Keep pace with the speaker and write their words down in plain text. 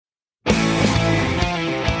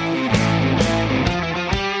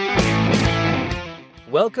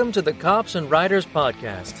Welcome to the Cops and Writers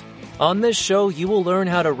Podcast. On this show, you will learn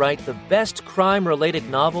how to write the best crime-related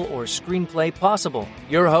novel or screenplay possible.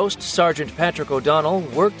 Your host, Sergeant Patrick O'Donnell,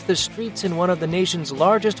 worked the streets in one of the nation's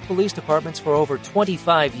largest police departments for over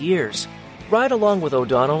 25 years. Ride along with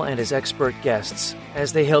O'Donnell and his expert guests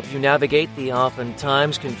as they help you navigate the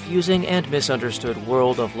oftentimes confusing and misunderstood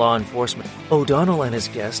world of law enforcement. O'Donnell and his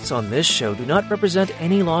guests on this show do not represent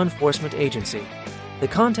any law enforcement agency. The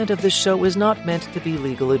content of this show is not meant to be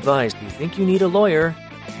legal advice. If you think you need a lawyer,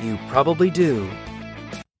 you probably do.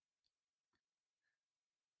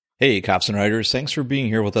 Hey, Cops and Writers. Thanks for being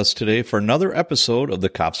here with us today for another episode of the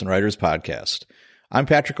Cops and Writers Podcast. I'm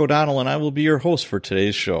Patrick O'Donnell, and I will be your host for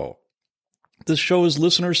today's show. This show is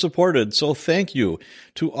listener-supported, so thank you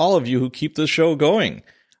to all of you who keep this show going.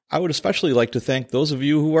 I would especially like to thank those of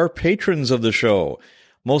you who are patrons of the show.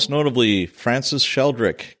 Most notably, Francis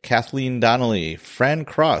Sheldrick, Kathleen Donnelly, Fran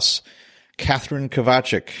Cross, Catherine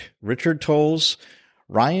Kovacic, Richard Tolles,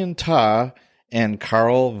 Ryan Ta, and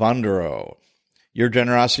Carl Vondero. Your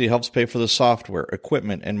generosity helps pay for the software,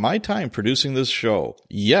 equipment, and my time producing this show.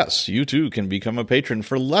 Yes, you too can become a patron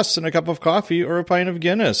for less than a cup of coffee or a pint of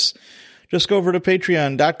Guinness. Just go over to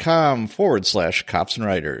patreon.com/Cops and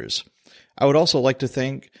Writers. I would also like to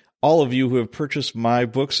thank all of you who have purchased my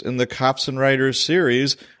books in the Cops and Writers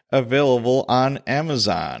series, available on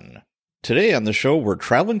Amazon. Today on the show, we're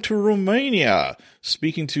traveling to Romania,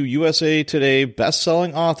 speaking to USA Today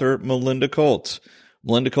best-selling author Melinda Colt.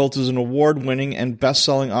 Melinda Colt is an award-winning and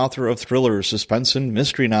best-selling author of thriller, suspense, and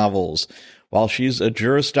mystery novels. While she's a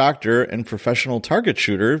Juris Doctor and professional target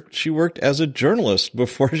shooter, she worked as a journalist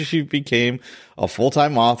before she became a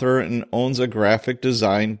full-time author and owns a graphic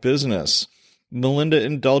design business. Melinda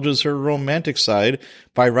indulges her romantic side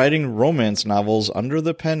by writing romance novels under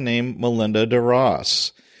the pen name Melinda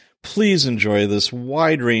DeRoss. Please enjoy this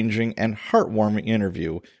wide-ranging and heartwarming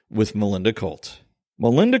interview with Melinda Colt.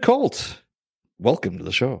 Melinda Colt, welcome to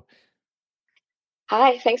the show.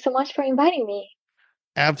 Hi, thanks so much for inviting me.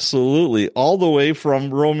 Absolutely. All the way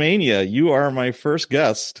from Romania. You are my first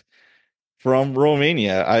guest from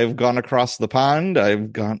Romania. I've gone across the pond.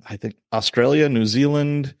 I've gone, I think, Australia, New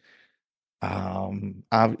Zealand,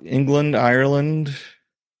 England, Ireland.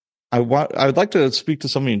 I would like to speak to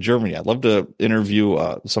somebody in Germany. I'd love to interview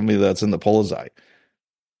somebody that's in the Polizei.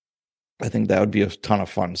 I think that would be a ton of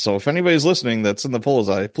fun. So if anybody's listening that's in the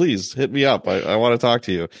Polizei, please hit me up. I want to talk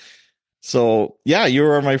to you. So yeah, you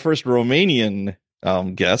are my first Romanian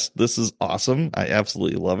guest. This is awesome. I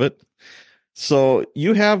absolutely love it. So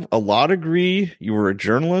you have a law degree. You were a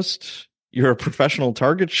journalist. You're a professional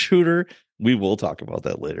target shooter. We will talk about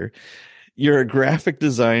that later. You're a graphic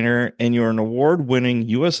designer, and you're an award-winning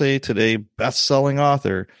USA Today best-selling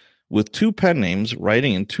author with two pen names,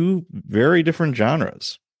 writing in two very different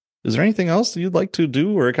genres. Is there anything else that you'd like to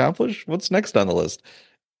do or accomplish? What's next on the list?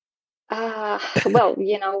 Well,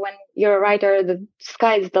 when you're a writer, the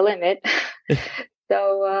sky's the limit.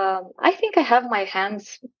 So I think I have my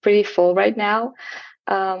hands pretty full right now.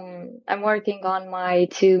 I'm working on my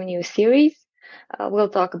 2 new series. We'll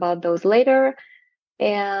talk about those later.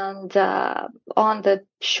 And on the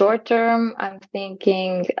short term, I'm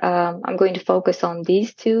thinking I'm going to focus on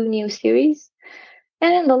these 2 new series.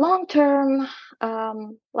 And in the long term,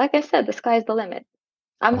 like I said, the sky's the limit.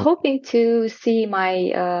 I'm hoping to see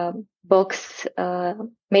my books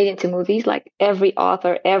made into movies, like every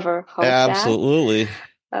author ever hopes. Absolutely.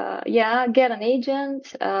 Get an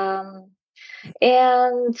agent,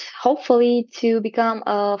 and hopefully to become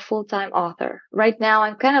a full-time author. Right now,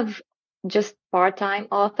 I'm kind of just part-time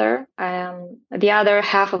author. The other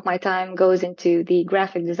half of my time goes into the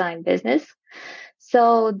graphic design business.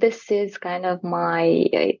 So this is kind of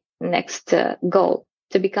my next goal,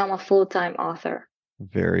 to become a full-time author.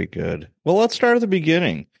 Very good. Well, let's start at the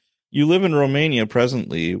beginning. You live in Romania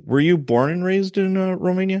presently. Were you born and raised in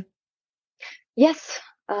Romania? Yes.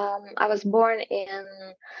 I was born in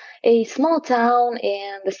a small town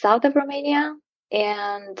in the south of Romania.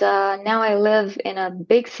 And now I live in a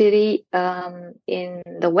big city in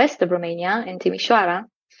the west of Romania, in Timișoara.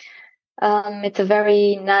 It's a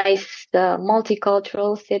very nice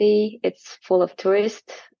multicultural city. It's full of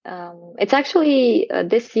tourists. It's actually,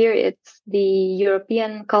 this year, it's the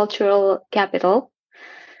European Cultural Capital.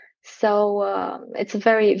 So it's a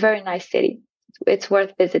very, very nice city. It's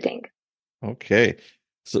worth visiting. Okay.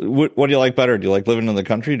 So what do you like better? Do you like living in the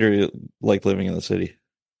country, or do you like living in the city?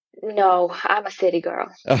 No, I'm a city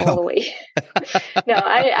girl all the way. No,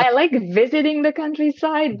 I like visiting the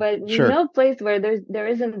countryside, but Sure. no place where there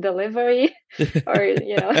isn't delivery or,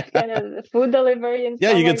 kind of food delivery and Yeah,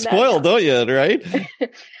 stuff you get like that. spoiled, don't you? Right?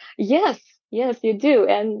 Yes, Yes, you do.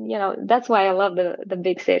 And, that's why I love the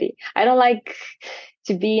big city. I don't like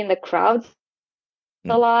to be in the crowds a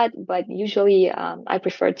Mm. lot, but usually I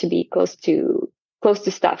prefer to be close to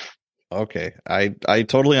stuff. Okay, I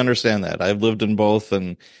totally understand that. I've lived in both,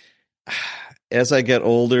 and as I get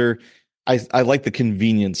older, I like the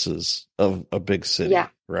conveniences of a big Yeah, city,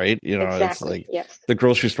 right? It's exactly. like Yes, the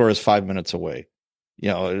grocery store is 5 minutes away.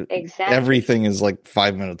 exactly. Everything is like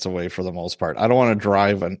 5 minutes away for the most part. I don't want to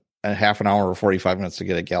drive a half an hour or 45 minutes to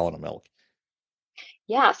get a gallon of milk.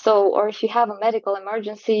 Yeah, so, or if you have a medical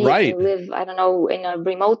emergency and Right. you live, I don't know, in a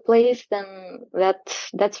remote place, then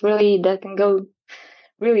that can go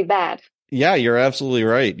really bad. Yeah, you're absolutely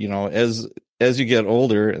right. As you get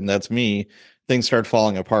older, and that's me, things start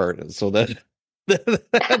falling apart. So that's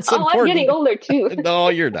Oh, I'm getting important. older too. No,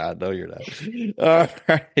 you're not. No, you're not. All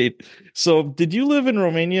right. So, did you live in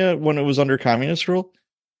Romania when it was under communist rule?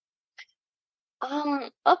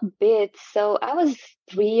 A bit. So I was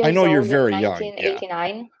three I years know you're old in very young. Yeah.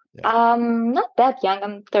 1989. Yeah. Not that young.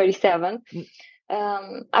 I'm 37.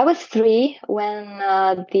 Mm. I was three when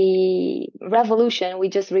the revolution, we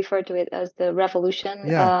just refer to it as the revolution,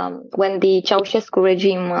 Yeah. when the Ceausescu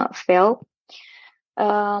regime fell.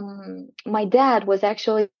 My dad was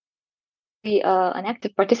actually an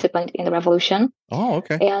active participant in the revolution. Oh,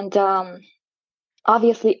 okay. And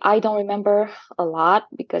obviously, I don't remember a lot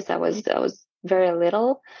because I was very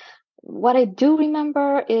little. What I do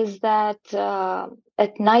remember is that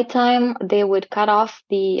at nighttime they would cut off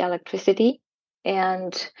the electricity,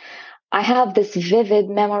 and I have this vivid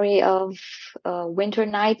memory of winter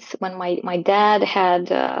nights when my dad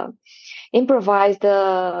had improvised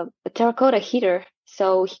a terracotta heater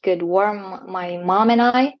so he could warm my mom and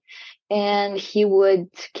I, and he would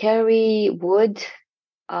carry wood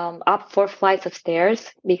up 4 flights of stairs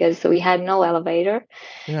because we had no elevator,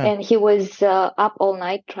 Yeah. and he was up all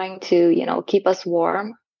night trying to keep us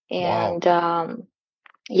warm. Wow. And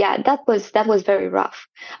yeah, that was very rough.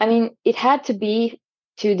 I mean, it had to be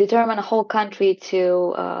to determine a whole country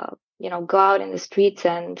to go out in the streets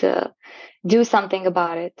and do something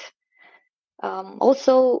about it.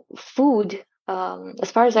 Also food,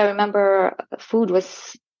 as far as I remember, food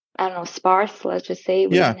was, I don't know, sparse, let's just say.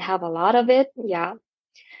 We Yeah. didn't have a lot of it. Yeah,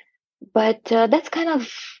 but that's kind of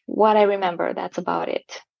what I remember. That's about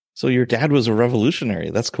it. So your dad was a revolutionary.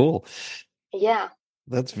 That's cool. Yeah.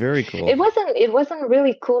 That's very cool. It wasn't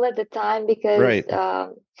really cool at the time because Right.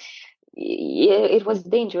 it was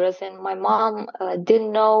dangerous, and my mom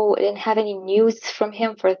didn't have any news from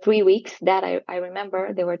him for 3 weeks. That I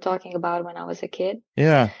remember they were talking about when I was a kid.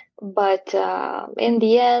 Yeah. But in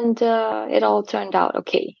the end, it all turned out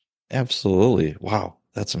okay. Absolutely. Wow.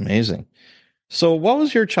 That's amazing. So, what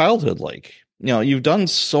was your childhood like? You've done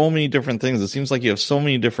so many different things. It seems like you have so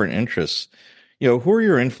many different interests. Who are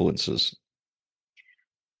your influences?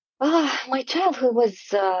 My childhood was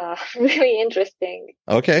really interesting.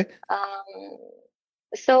 Okay. Um,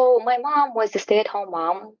 so my mom was a stay-at-home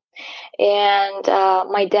mom, and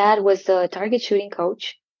my dad was a target shooting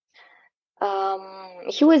coach.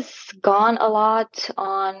 He was gone a lot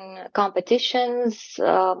on competitions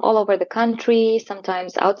all over the country,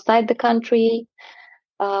 sometimes outside the country.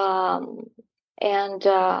 Um, and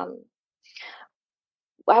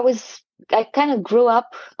I kind of grew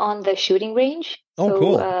up on the shooting range. Oh, So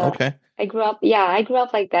cool. Okay. I grew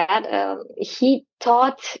up like that. He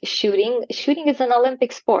taught shooting. Shooting is an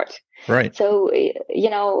Olympic sport. Right. So, we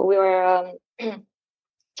were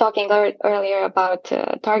talking earlier about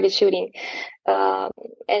target shooting. Um,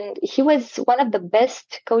 and he was one of the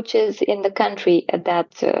best coaches in the country at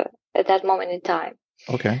that moment in time.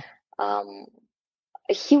 Okay. Um,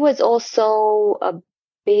 he was also a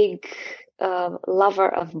big lover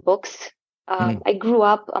of books. Mm. I grew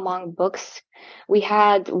up among books. We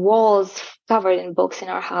had walls covered in books in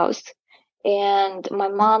our house. And my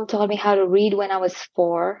mom taught me how to read when I was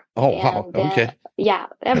 4. Oh, wow. And then, Okay. yeah,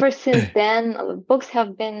 ever since then, books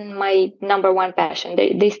have been my number one passion.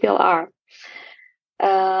 They still are.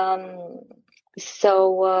 Um,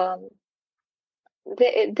 so,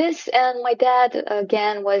 this, and my dad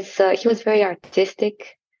again he was very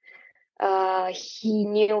artistic. He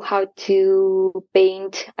knew how to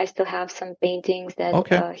paint. I still have some paintings that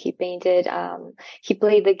Okay. he painted. He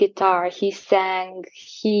played the guitar, he sang,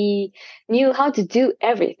 he knew how to do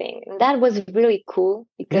everything. And that was really cool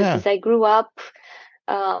because Yeah. as I grew up,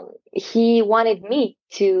 he wanted me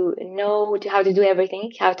to know how to do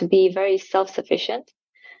everything, how to be very self-sufficient.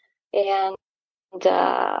 And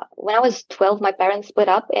when I was 12, my parents split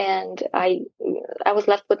up, and I was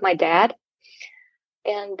left with my dad.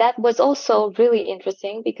 And that was also really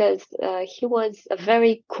interesting because he was a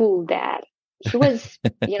very cool dad. he was,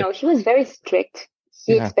 he was very strict.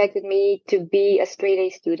 He Yeah. expected me to be a straight A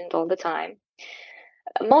student all the time.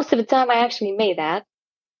 Most of the time, I actually made that.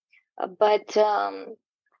 But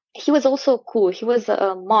he was also cool. He was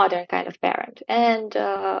a modern kind of parent and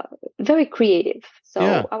very creative.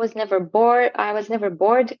 Yeah. So I was never bored.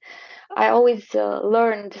 I always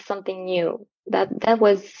learned something new. That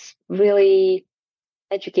was really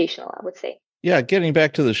educational, I would say. Yeah, getting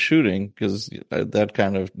back to the shooting, because that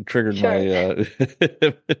kind of triggered Sure. my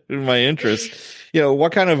my interest.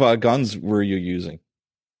 What kind of guns were you using?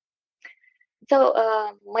 So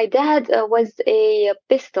my dad was a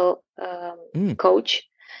pistol Mm, coach.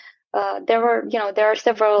 There are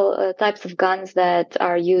several types of guns that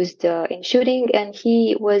are used in shooting, and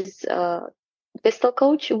he was pistol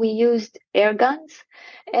coach. We used air guns,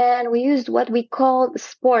 and we used what we called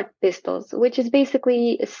sport pistols, which is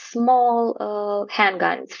basically small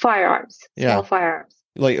handguns, yeah, small firearms.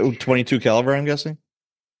 like 22 caliber, I'm guessing,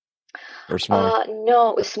 or smaller.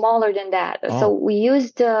 No, smaller than that. So Oh, we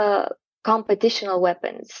used competitional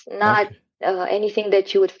weapons, not okay, anything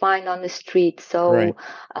that you would find on the street. right. So,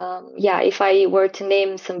 yeah, if I were to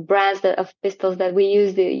name some brands of pistols that we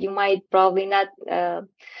used, you might probably not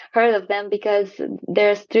heard of them because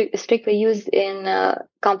they're strictly used in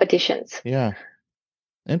competitions. Yeah,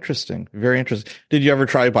 interesting. Very interesting. Did you ever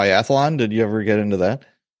try biathlon? Did you ever get into that?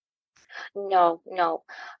 No, no.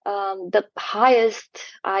 The highest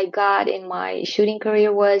I got in my shooting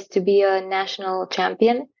career was to be a national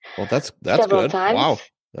champion Well, that's several good. times. Wow,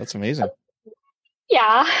 that's amazing.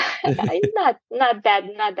 Yeah, not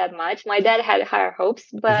that much. My dad had higher hopes,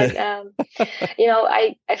 but I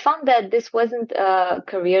found that this wasn't a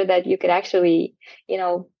career that you could actually,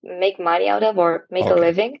 make money out of or make a Okay,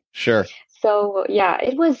 living. sure. So yeah,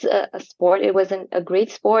 it was a sport. It wasn't a great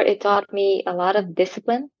sport. It taught me a lot of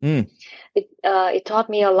discipline. Mm, It taught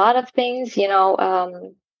me a lot of things, but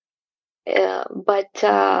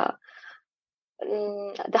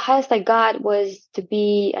the highest I got was to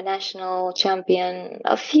be a national champion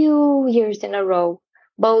a few years in a row,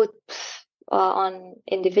 both on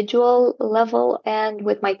individual level and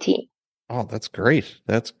with my team. oh, that's great.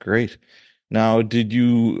 That's great. Now, did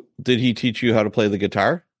he teach you how to play the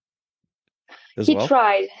guitar as He well?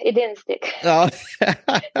 tried. It didn't stick. Oh.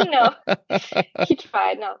 No, he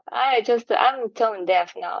tried. No, I'm tone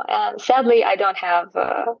deaf now. Sadly, I don't have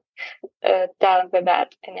talent with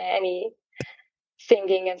that in any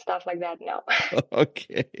singing and stuff like that. No.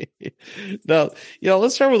 Okay. Now,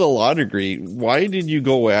 let's start with a law degree. Why did you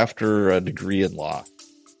go after a degree in law?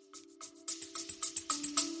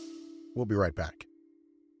 We'll be right back.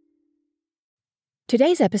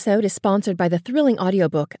 Today's episode is sponsored by the thrilling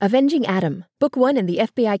audiobook Avenging Adam, Book 1 in the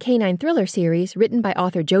FBI Canine Thriller series written by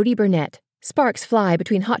author Jody Burnett. Sparks fly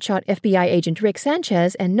between hotshot FBI agent Rick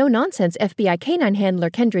Sanchez and no-nonsense FBI canine handler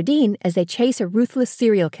Kendra Dean as they chase a ruthless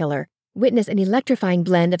serial killer. Witness an electrifying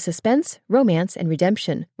blend of suspense, romance, and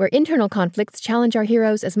redemption, where internal conflicts challenge our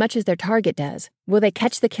heroes as much as their target does. Will they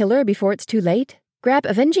catch the killer before it's too late? Grab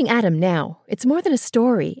Avenging Adam now. It's more than a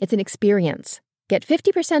story, it's an experience. Get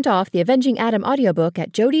 50% off the Avenging Adam audiobook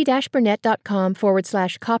at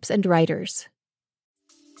jody-burnett.com/cops-and-writers.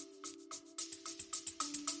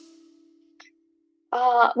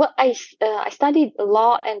 Well, I studied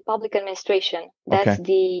law and public administration. That's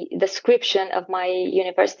Okay. the description of my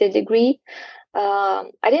university degree. I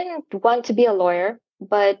didn't want to be a lawyer,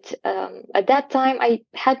 but at that time I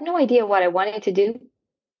had no idea what I wanted to do.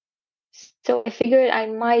 So I figured I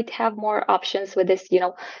might have more options with this,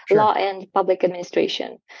 Sure. law and public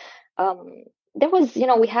administration. There was,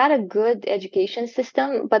 we had a good education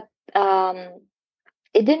system, but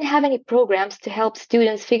it didn't have any programs to help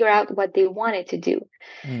students figure out what they wanted to do,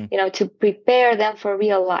 Mm, to prepare them for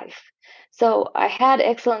real life. So I had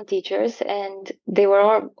excellent teachers and they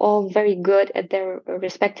were all very good at their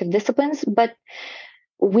respective disciplines, but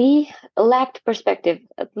we lacked perspective.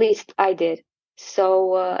 At least I did.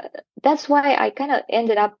 So that's why I kind of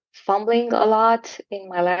ended up fumbling a lot in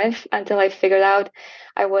my life until I figured out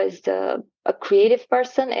I was a creative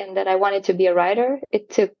person and that I wanted to be a writer. It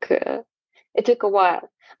took a while,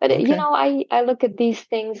 but okay. I look at these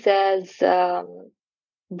things as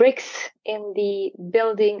bricks in the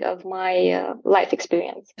building of my life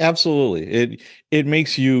experience. Absolutely. It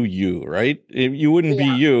makes you, right? You wouldn't be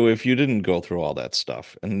Yeah, you if you didn't go through all that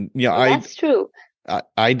stuff. And that's true.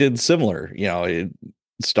 I did similar,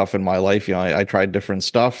 stuff in my life. I tried different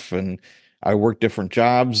stuff and I worked different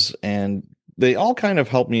jobs, and they all kind of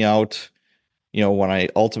helped me out. When I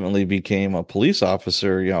ultimately became a police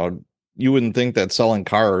officer, you wouldn't think that selling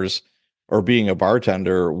cars or being a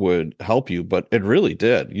bartender would help you, but it really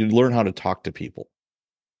did. You learn how to talk to people.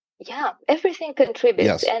 Yeah, everything contributes.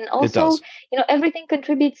 Yes, And it also, does. everything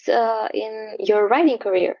contributes in your writing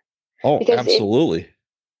career Oh, because absolutely.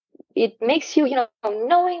 it makes you,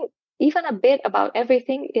 knowing even a bit about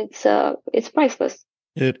everything, it's priceless.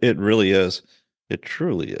 It really is. It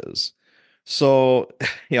truly is. So,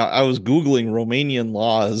 I was Googling Romanian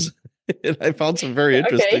laws and I found some very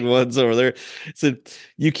interesting Okay, ones over there. It said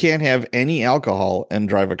you can't have any alcohol and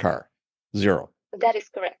drive a car. Zero. that is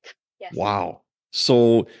correct. Yes. Wow.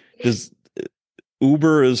 So does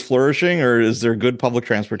Uber is flourishing, or is there good public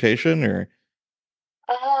transportation, or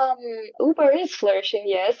Um, Uber is flourishing,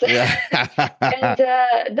 yes. And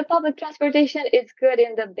yeah. the public transportation is good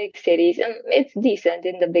in the big cities, and it's decent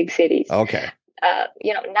in the big cities. Okay.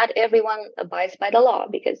 Not everyone abides by the law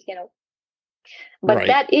because, but Right.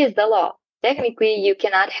 that is the law. Technically, you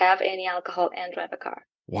cannot have any alcohol and drive a car.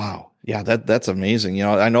 Wow. Yeah, that's amazing.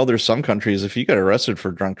 I know there's some countries if you get arrested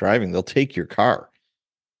for drunk driving, they'll take your car.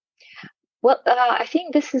 Well, I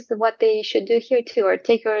think this is what they should do here too, or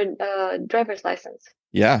take your driver's license.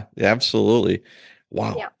 Yeah, absolutely. Yeah,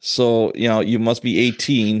 Wow. So, you must be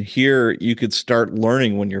 18. Here, you could start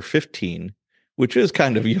learning when you're 15, which is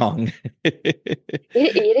kind of young.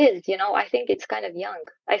 it is. I think it's kind of young.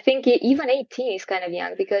 I think even 18 is kind of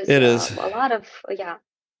young because It is. a lot of yeah,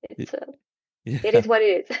 it's it Yeah. is what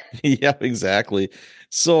it is. Yeah, exactly.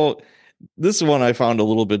 So, this one I found a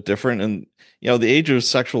little bit different. And, the age of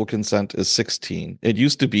sexual consent is 16. It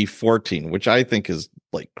used to be 14, which I think is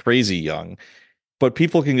like crazy young. But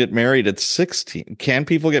people can get married at 16. Can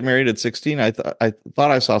people get married at 16? I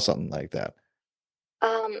thought I saw something like that.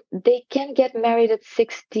 They can get married at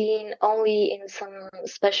 16 only in some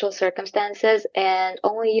special circumstances and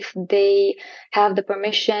only if they have the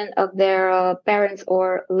permission of their parents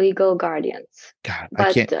or legal guardians. God, I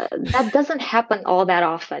But can't. that doesn't happen all that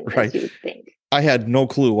often as Right. you think. I had no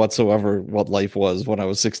clue whatsoever what life was when I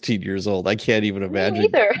was 16 years old. I can't even Me imagine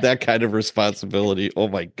neither. that kind of responsibility. Oh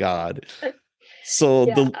my God. So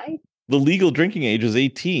Yeah, the legal drinking age is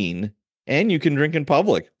 18 and you can drink in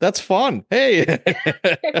public. That's fun. Hey.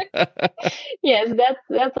 yes,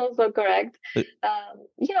 that's also correct.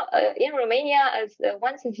 In Romania, as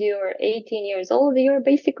once if you're 18 years old, you're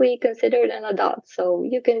basically considered an adult. So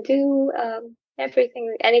you can do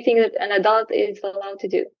anything that an adult is allowed to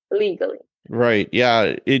do legally. Right.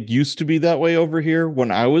 Yeah. It used to be that way over here.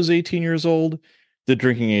 When I was 18 years old, the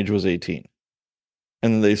drinking age was 18.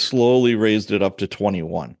 And then they slowly raised it up to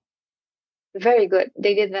 21. Very good.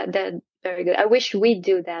 They did that very good. I wish we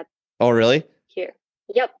do that Oh, really? here.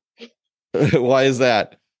 Yep. Why is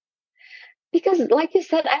that? Because, like you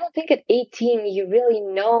said, I don't think at 18 you really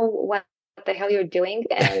know what the hell you're doing,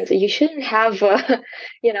 and you shouldn't have,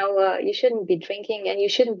 you shouldn't be drinking, and you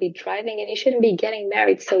shouldn't be driving, and you shouldn't be getting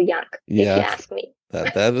married so young, if you Yeah, ask me.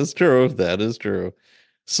 that is true. That is true.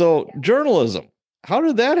 So, Yeah. journalism, how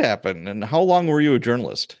did that happen? And how long were you a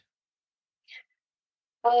journalist?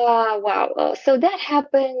 Wow. So that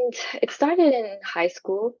happened. It started in high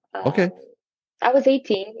school. Okay. I was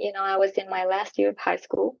 18. I was in my last year of high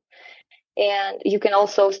school, and you can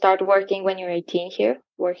also start working when you're 18 here,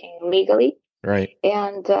 working legally. Right.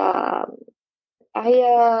 And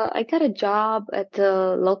I got a job at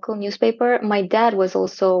the local newspaper. My dad was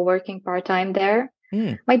also working part-time there.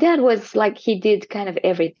 Hmm. My dad was like he did kind of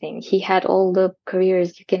everything. He had all the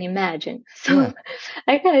careers you can imagine. So Yeah.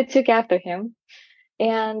 I kind of took after him.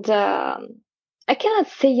 And I cannot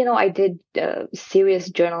say, I did serious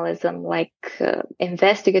journalism like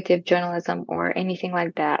investigative journalism or anything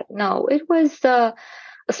like that. No, it was a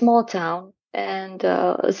small town and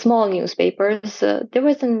small newspapers. There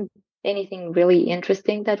wasn't anything really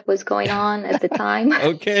interesting that was going on at the time,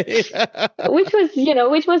 Okay. which was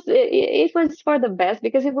for the best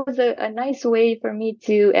because it was a nice way for me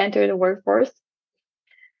to enter the workforce.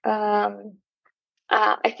 Um,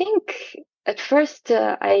 I think at first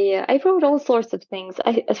I wrote all sorts of things.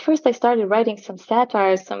 At first I started writing some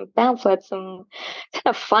satire, some pamphlets, some kind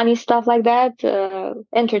of funny stuff like that,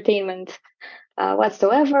 entertainment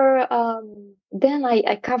whatsoever. Then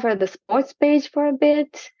I covered the sports page for a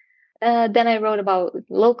bit. Then I wrote about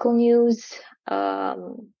local news,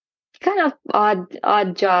 kind of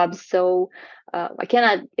odd jobs. So I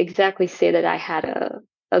cannot exactly say that I had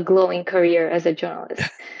a glowing career as a journalist.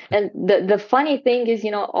 And the funny thing is,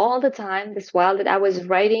 all the time, this while that I was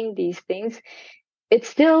writing these things, it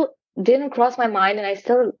still didn't cross my mind, and I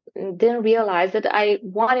still didn't realize that I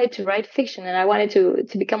wanted to write fiction and I wanted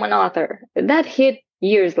to become an author. That hit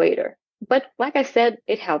years later. But like I said,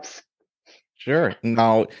 it helps. Sure.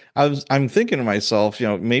 Now, I'm thinking to myself,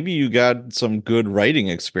 maybe you got some good writing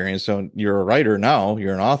experience. So you're a writer now,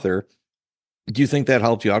 you're an author. Do you think that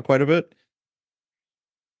helped you out quite a bit?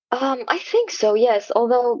 I think so, yes.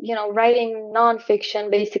 Although, writing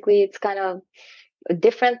nonfiction, basically, it's kind of a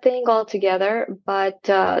different thing altogether. But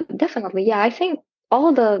definitely, yeah, I think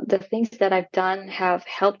all the things that I've done have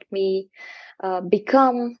helped me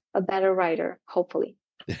become a better writer, hopefully.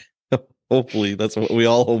 Hopefully, that's what we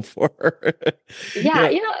all hope for. Yeah,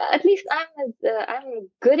 Yeah, at least I'm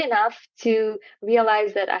good enough to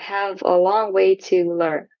realize that I have a long way to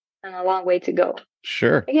learn and a long way to go.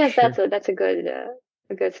 sure, I guess sure. that's a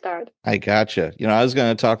good start. I gotcha. I was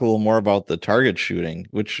going to talk a little more about the target shooting,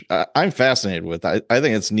 which I'm fascinated with. I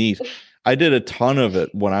think it's neat. I did a ton of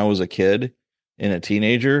it when I was a kid and a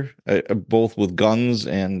teenager, both with guns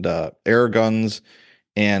and air guns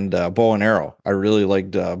and bow and arrow. I really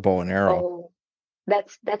liked bow and arrow. Oh,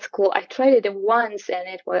 that's cool. I tried it once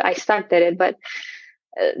and I started it, but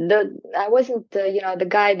the I wasn't the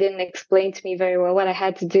guy didn't explain to me very well what I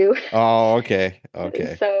had to do. Oh, okay.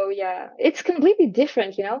 Okay. So yeah, it's completely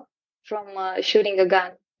different, from shooting a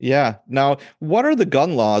gun. Yeah. Now, what are the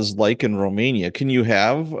gun laws like in Romania? Can you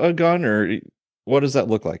have a gun or what does that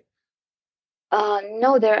look like?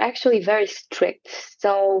 No, they're actually very strict.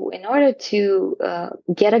 So in order to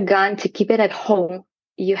get a gun to keep it at home,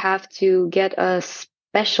 you have to get a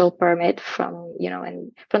special permit from,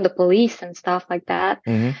 and from the police and stuff like that.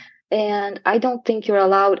 Hmm. And I don't think you're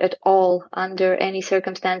allowed at all under any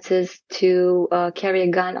circumstances to carry a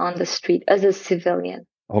gun on the street as a civilian.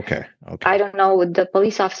 Okay. I Okay. don't know. The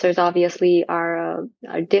police officers obviously are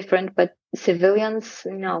different, but civilians,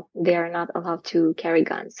 no, they are not allowed to carry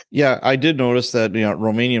guns. Yeah, I did notice that,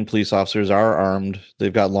 Romanian police officers are armed.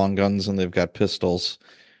 They've got long guns and they've got pistols.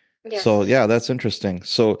 So, Yes. yeah, that's interesting.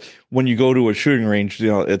 So, when you go to a shooting range,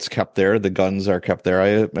 it's kept there. The guns are kept there.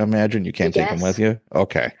 I imagine you can't take them with Yes. you.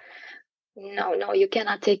 Okay. No, no, you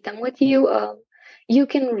cannot take them with you. You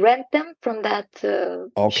can rent them from that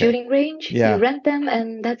Okay. shooting range. You Yeah. rent them,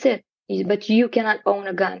 and that's it. But you cannot own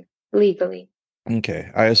a gun legally. Okay.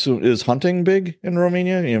 I assume is hunting big in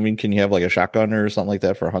Romania? I mean, can you have like a shotgun or something like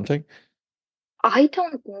that for hunting? I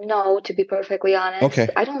don't know, to be perfectly honest. Okay.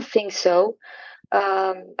 I don't think so.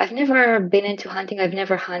 I've never been into hunting. I've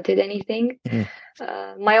never hunted anything. Mm.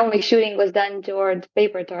 My only shooting was done toward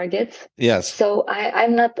paper targets. Yes. So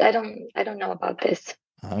I'm not. I don't know about this.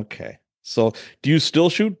 Okay. So, do you still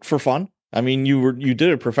shoot for fun? I mean, you did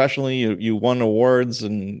it professionally. You won awards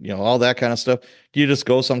and all that kind of stuff. Do you just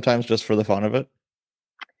go sometimes just for the fun of it?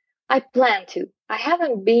 I plan to. I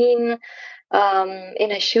haven't been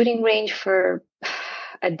in a shooting range for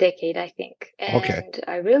a decade, I think, Okay. and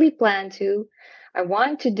I really plan to. I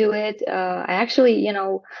want to do it. I actually,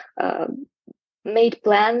 uh, made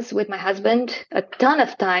plans with my husband a ton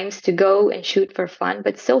of times to go and shoot for fun,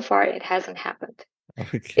 but so far it hasn't happened.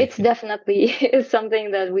 It's Okay. definitely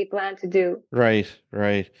something that we plan to do. Right,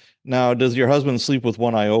 right. Now, does your husband sleep with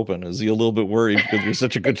one eye open? Is he a little bit worried because you're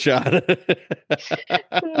such a good shot?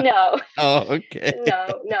 No, Oh, okay.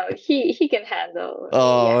 no, he can handle.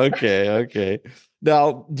 Oh, Yeah. okay, okay.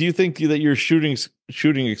 Now, do you think that your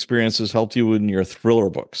shooting experiences helped you in your thriller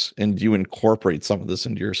books, and do you incorporate some of this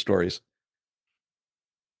into your stories?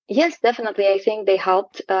 Yes, definitely. I think they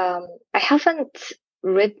helped. I haven't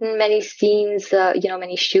written many scenes,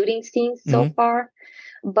 many shooting scenes so Hmm. far,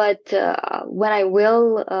 but when I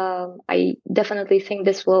will, I definitely think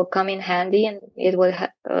this will come in handy, and it will,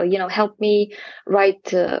 help me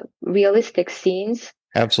write realistic scenes.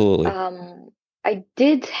 Absolutely. Um, I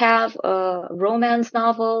did have a romance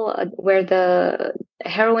novel where the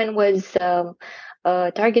heroine was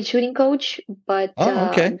a target shooting coach, but Oh,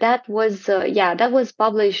 okay. that was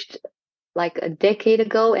published like a decade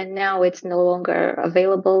ago, and now it's no longer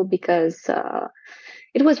available because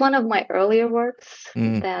it was one of my earlier works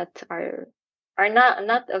Mm. that are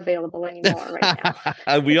not available anymore right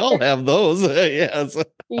now. We all have those. Yes.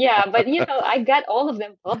 Yeah, but I got all of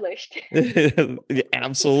them published. Yeah,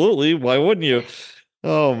 absolutely. Why wouldn't you?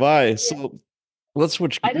 Oh my. Yeah, So let's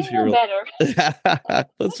switch I gears don't know here. better.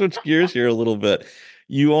 Let's switch gears here a little bit.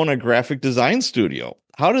 You own a graphic design studio.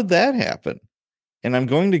 How did that happen? And I'm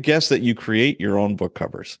going to guess that you create your own book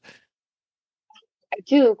covers. I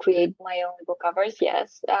do create my own book covers,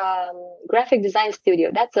 yes. Graphic design studio,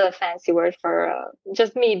 that's a fancy word for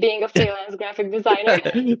just me being a freelance graphic designer.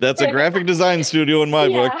 That's a graphic design studio in my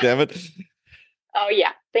book, Yeah. damn it. Oh,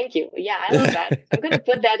 yeah. Thank you. Yeah, I love that. I'm going to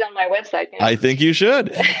put that on my website, I think you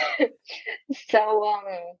should. So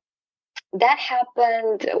that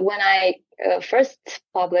happened when I first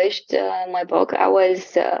published my book. I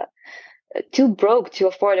was too broke to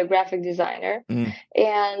afford a graphic designer. Mm,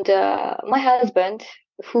 And my husband,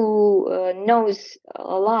 who knows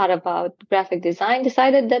a lot about graphic design,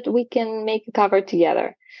 decided that we can make a cover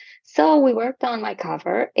together. So we worked on my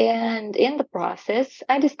cover, and in the process,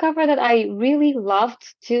 I discovered that I really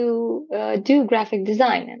loved to do graphic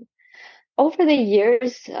design. And over the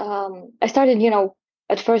years, I started,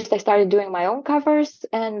 at first I started doing my own covers,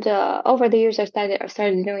 and over the years I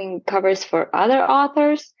started doing covers for other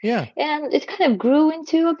authors, Yeah. and it kind of grew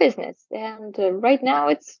into a business. And right now,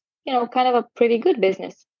 it's kind of a pretty good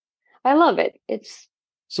business. I love it.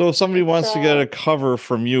 So if somebody It's wants to get a cover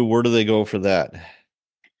from you, where do they go for that?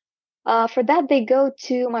 For that they go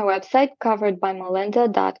to my website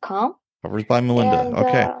coveredbymelinda.com Covers by Melinda. and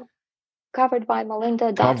Okay.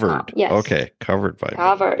 coveredbymelinda.com. Covered. Yes, Okay. Covered by Melinda.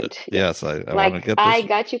 covered. Yes, Yes, I want to like get I this.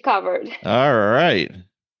 got you covered. All right.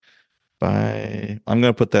 I'm going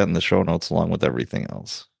to put that in the show notes along with everything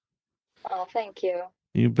else. Oh, thank you.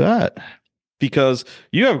 You bet. Because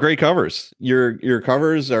you have great covers. Your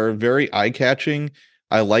covers are very eye-catching.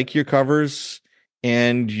 I like your covers,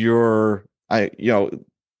 and I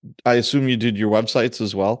assume you did your websites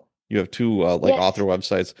as well. You have two like author Yes,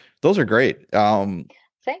 websites. Those are great.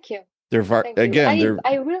 thank you. They're Thank you. again,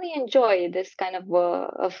 I really enjoy this kind of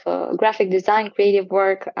graphic design, creative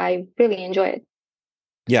work. I really enjoy it.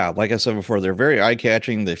 yeah, like I said before, they're very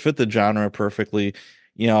eye-catching. They fit the genre perfectly.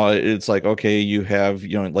 It's like, okay, you have,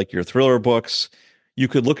 like your thriller books. You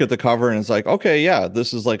could look at the cover and it's like, okay, yeah,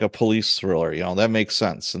 this is like a police thriller. That makes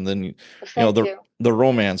sense. And then, Thank you. the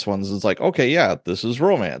romance ones, it's like, okay, yeah, this is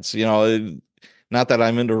romance. Not that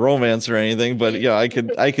I'm into romance or anything, but yeah, I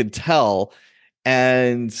could tell.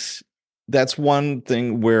 And that's one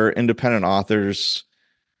thing where independent authors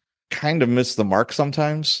kind of miss the mark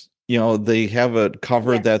sometimes. They have a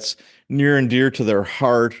cover Yes. that's near and dear to their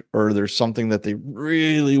heart, or there's something that they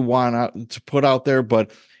really want to put out there,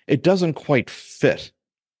 but it doesn't quite fit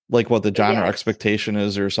like what the genre Yes. expectation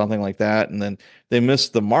is or something like that. And then they miss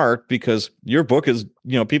the mark because your book is,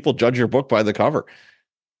 people judge your book by the cover.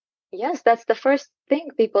 Yes, that's the first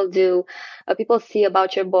thing people do. People see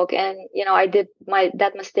about your book, and I did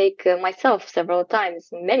that mistake myself several times,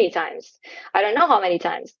 many times. I don't know how many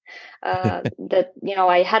times. That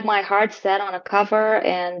I had my heart set on a cover,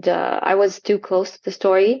 and I was too close to the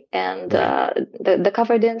story, and Right. the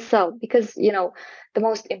cover didn't sell because the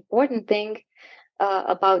most important thing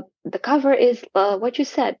about the cover is what you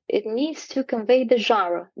said. It needs to convey the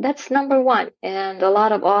genre. That's number one, and a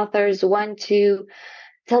lot of authors want to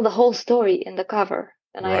tell the whole story in the cover.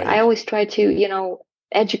 And I Right. always try to,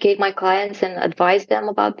 educate my clients and advise them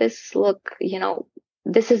about this. Look,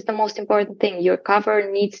 this is the most important thing. Your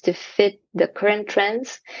cover needs to fit the current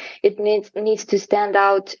trends. It needs to stand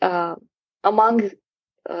out among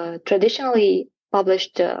traditionally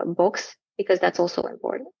published books because that's also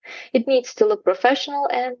important. It needs to look professional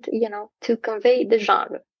and, to convey the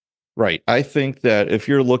genre. Right. I think that if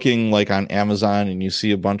you're looking like on Amazon and you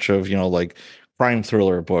see a bunch of, like crime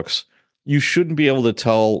thriller books, you shouldn't be able to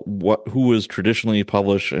tell who is traditionally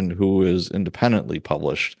published and who is independently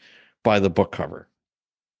published by the book cover.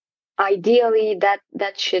 Ideally,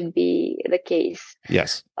 that should be the case.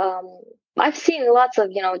 Yes. I've seen lots of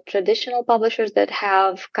traditional publishers that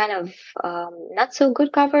have kind of not so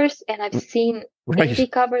good covers, and I've seen Right.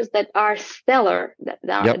 indie covers that are stellar.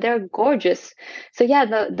 Yep. They're gorgeous. So yeah,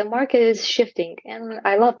 the market is shifting, and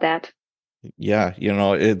I love that. Yeah,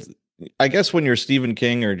 it's. I guess when you're Stephen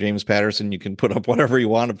King or James Patterson, you can put up whatever you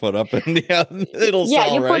want to put up, and yeah, it'll Yeah,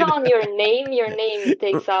 sell, you put right? on your name. Your name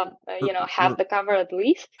takes up, half the cover at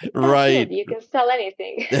least. That's it. Right. You can sell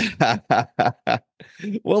anything.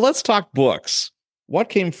 Well, let's talk books. What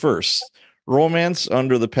came first? Romance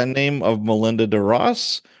under the pen name of Melinda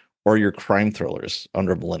DeRoss, or your crime thrillers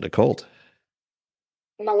under Melinda Colt?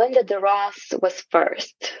 Melinda DeRoss was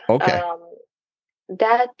first. Okay.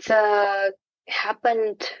 That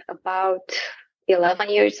happened about 11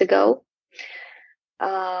 years ago.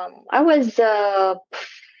 I was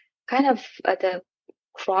kind of at a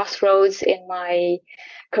crossroads in my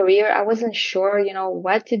career. I wasn't sure,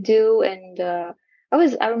 what to do. And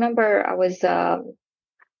I remember I was,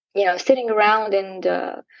 sitting around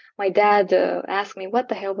and my dad asked me what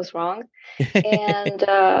the hell was wrong. And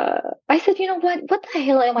I said, what the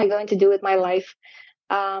hell am I going to do with my life?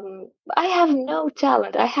 I have no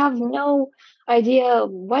talent. I have no idea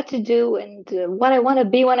what to do and what I want to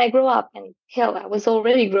be when I grow up. And hell, I was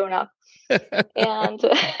already grown up. And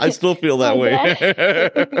I still feel that my way.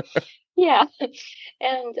 dad, yeah.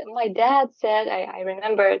 And my dad said, I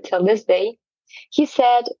remember till this day, he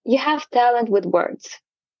said, you have talent with words.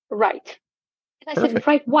 Write. And I said, Perfect.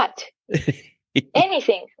 write what?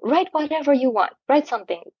 Anything. Write whatever you want. Write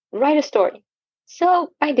something. Write a story.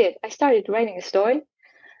 So I did. I started writing a story.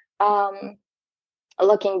 Um,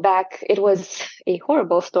 looking back, it was a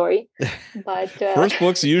horrible story. But First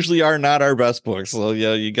books usually are not our best books. So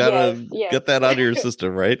yeah, you gotta yes. get that out of your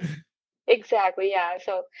system, right? Exactly, yeah.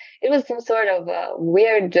 So it was some sort of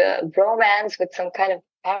weird romance with some kind of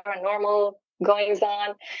paranormal goings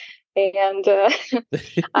on, and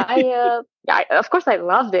of course, I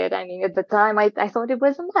loved it. I mean, at the time, I thought it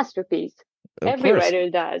was a masterpiece. Of Every course. writer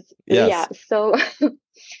does. Yeah. Yes. So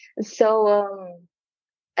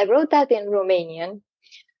I wrote that in Romanian,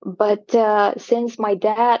 but since my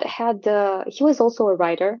dad he was also a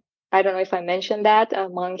writer. I don't know if I mentioned that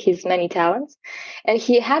among his many talents, and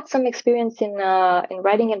he had some experience in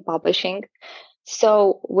writing and publishing.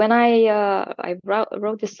 So when I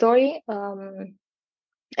wrote the story,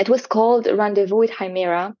 it was called Rendezvous with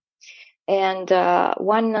Chimera, and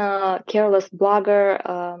one careless blogger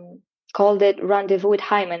called it Rendezvous with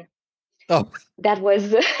Hymen. Oh. That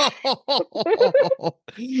was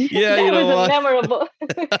Yeah, that you was know a what? memorable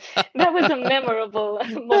that was a memorable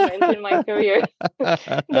moment in my career.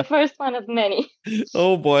 The first one of many.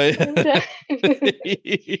 Oh boy. And,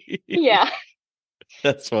 yeah.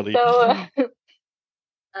 That's funny. So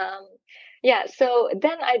um, yeah. So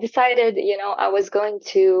then I decided, I was going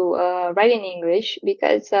to write in English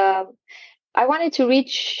because I wanted to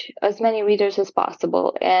reach as many readers as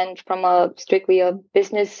possible, and from a strictly a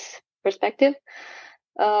business perspective,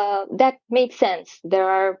 that made sense. There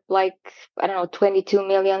are like, I don't know, 22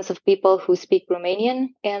 millions of people who speak Romanian,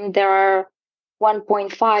 and there are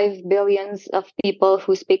 1.5 billions of people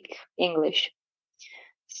who speak English.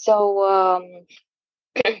 So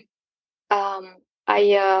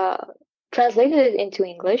I translated it into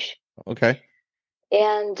English, Okay.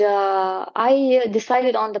 and I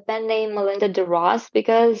decided on the pen name Melinda de Ross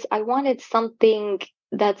because I wanted something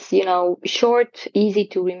that's, short, easy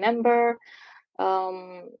to remember.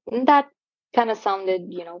 That kind of sounded,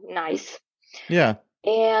 nice. Yeah.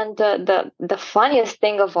 And the funniest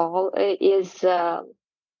thing of all is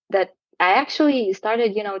that I actually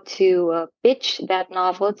started, to pitch that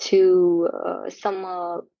novel to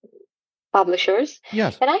some publishers,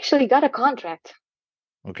 Yes. and actually got a contract.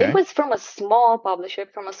 It Okay. was from a small publisher,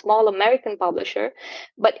 from a small American publisher,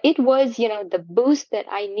 but it was, the boost that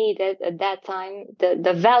I needed at that time,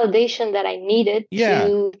 the validation that I needed Yeah.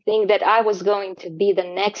 to think that I was going to be the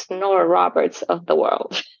next Nora Roberts of the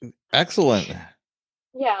world. Excellent.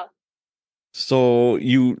 Yeah. So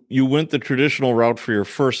you went the traditional route for your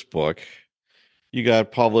first book. You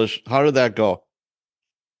got published. How did that go?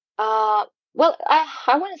 Uh, well,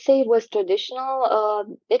 I wouldn't say it was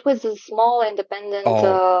traditional. It was a small independent,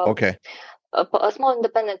 Oh, okay. a small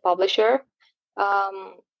independent publisher.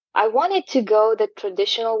 Um, I wanted to go the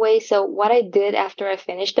traditional way. So what I did after I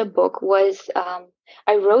finished the book was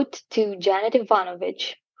I wrote to Janet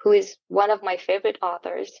Ivanovich, who is one of my favorite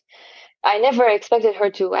authors. I never expected her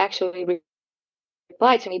to actually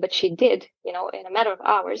reply to me, but she did, in a matter of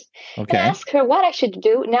hours. And I Okay. asked her what I should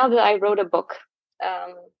do now that I wrote a book.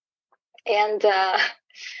 Um, and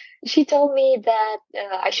she told me that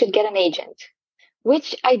I should get an agent,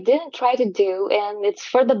 which I didn't try to do, and it's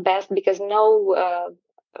for the best because no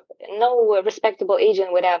respectable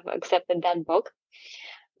agent would have accepted that book.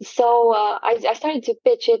 So I started to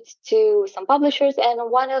pitch it to some publishers, and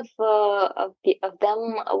one of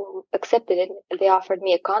them accepted it. They offered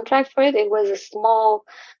me a contract for it. It was a small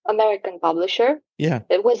American publisher. Yeah.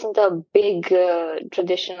 It wasn't a big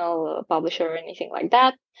traditional publisher or anything like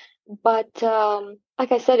that. But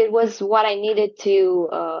like I said, it was what I needed to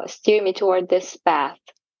steer me toward this path.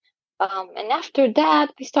 And after that,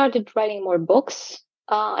 I started writing more books.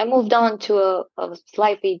 I moved on to a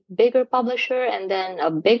slightly bigger publisher and then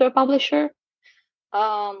a bigger publisher.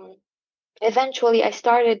 Um, Eventually, I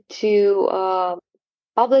started to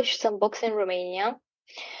publish some books in Romania.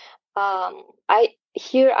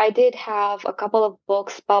 I did have a couple of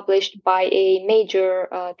books published by a major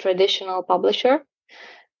traditional publisher,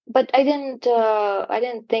 but I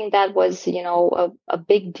didn't think that was, a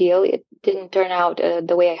big deal. It didn't turn out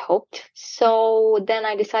the way I hoped. So then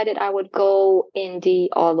I decided I would go indie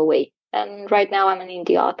all the way. And right now I'm an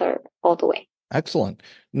indie author all the way. Excellent.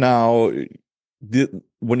 Now,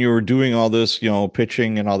 when you were doing all this,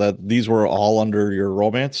 pitching and all that, these were all under your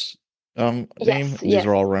romance name? Yes, These yes,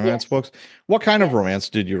 are all romance yes, books? What kind of yes. romance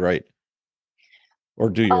did you write? Or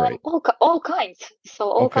do you write? All kinds. So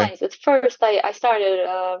all Okay. kinds. At first, I started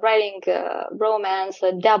writing romance,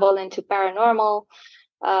 dabble into paranormal.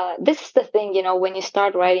 This is the thing, when you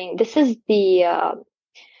start writing. This is the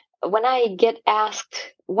when I get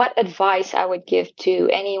asked what advice I would give to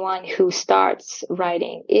anyone who starts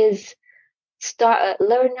writing is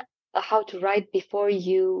learn how to write before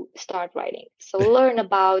you start writing. So learn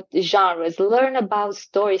about genres, learn about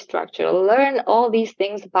story structure, learn all these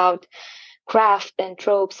things about craft and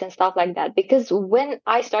tropes and stuff like that. Because when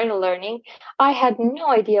I started learning, I had no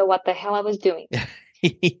idea what the hell I was doing.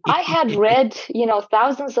 I had read,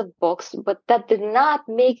 thousands of books, but that did not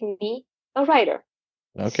make me a writer.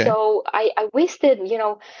 Okay. So I wasted,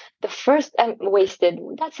 the first, wasted,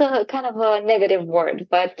 that's a kind of a negative word,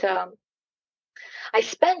 but I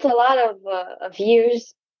spent a lot of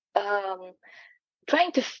years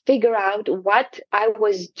trying to figure out what I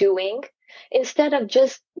was doing instead of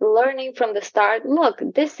just learning from the start. Look,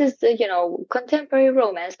 this is the, contemporary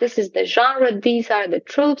romance. This is the genre. These are the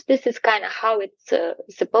tropes. This is kind of how it's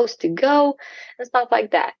supposed to go and stuff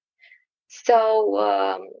like that.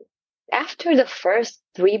 So after the first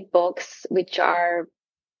 3 books, which are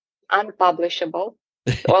unpublishable,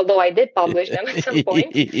 although I did publish them at some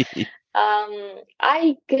point,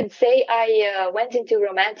 I could say I went into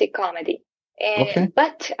romantic comedy. Okay.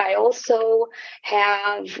 But I also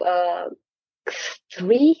have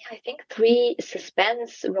three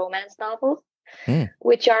suspense romance novels,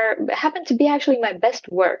 which happen to be actually my best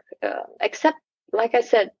work. Except, like I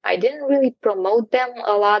said, I didn't really promote them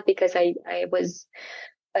a lot because I was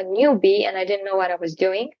a newbie and I didn't know what I was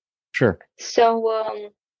doing. Sure.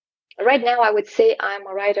 So right now, I would say I'm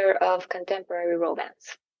a writer of contemporary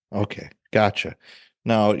romance. Okay, gotcha.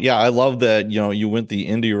 Now, yeah, I love that, you went the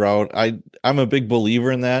indie route. I'm a big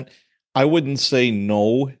believer in that. I wouldn't say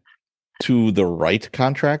no to the right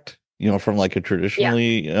contract, from like a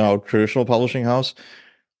traditional publishing house,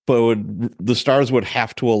 but the stars would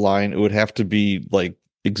have to align. It would have to be like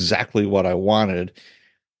exactly what I wanted.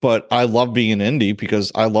 But I love being an indie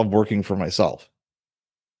because I love working for myself.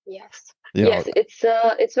 Yes. You know, Yes,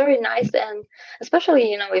 it's very nice, and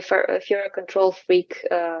especially if you're a control freak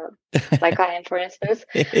like I am, for instance,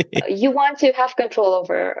 you want to have control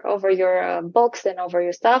over your books and over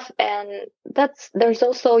your stuff, and there's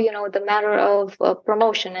also the matter of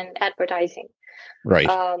promotion and advertising. right.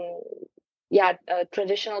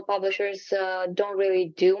 Traditional publishers don't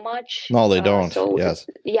really do much. No, they don't. So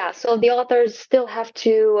Yes. so the authors still have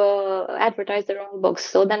to advertise their own books.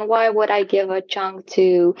 So then why would I give a chunk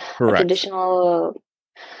to a traditional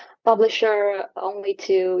publisher only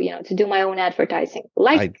to do my own advertising?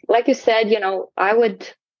 Like you said, I would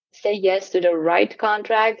say yes to the right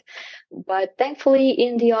contract, but thankfully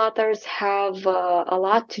indie authors have a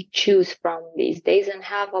lot to choose from these days and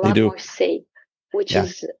have a lot more say, which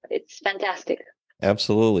it's fantastic.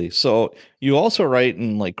 Absolutely. So you also write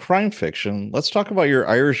in like crime fiction. Let's talk about your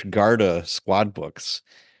Irish Garda squad books.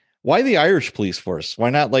 Why the Irish police force? Why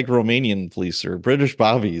not like Romanian police or British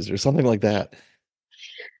bobbies or something like that?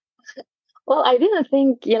 Well, I didn't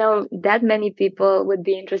think, that many people would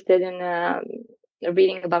be interested in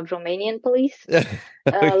reading about Romanian police.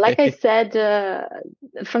 Like I said,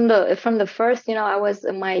 from the first,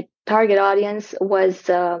 my target audience was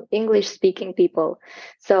English speaking people.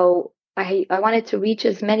 So I wanted to reach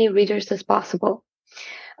as many readers as possible.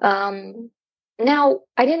 Now,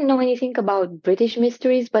 I didn't know anything about British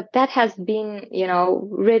mysteries, but that has been,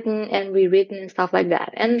 written and rewritten and stuff like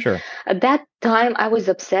that. And at that time, I was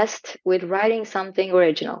obsessed with writing something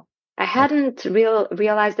original. I hadn't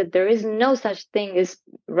realized that there is no such thing as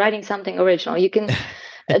writing something original. You can,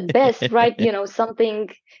 at best, write, something,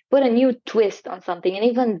 put a new twist on something. And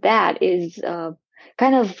even that is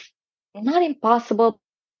kind of not impossible,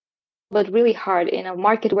 but really hard in a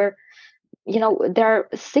market where there are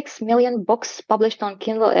 6 million books published on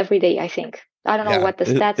Kindle every day, I think. I don't know what the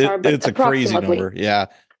stats are, but it's a crazy number. Yeah.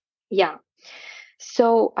 Yeah.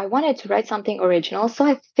 So I wanted to write something original. So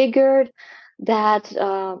I figured that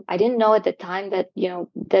I didn't know at the time that,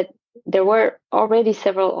 that there were already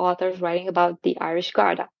several authors writing about the Irish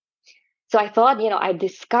Garda. So I thought, I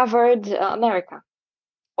discovered America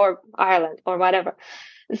or Ireland or whatever.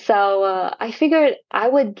 So I figured I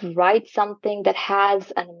would write something that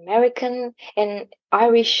has an American and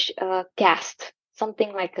Irish cast,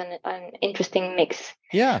 something like an interesting mix.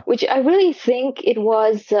 Yeah. Which I really think it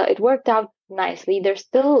worked out nicely. They're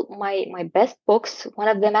still my best books. One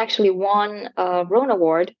of them actually won a Rhone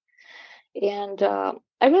Award. And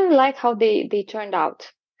I really like how they turned out.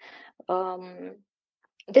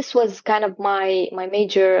 This was kind of my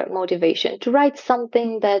major motivation, to write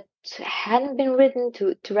something that hadn't been written,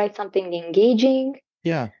 to write something engaging.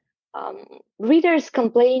 Yeah. Readers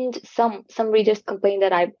complained, some readers complained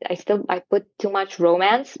that I put too much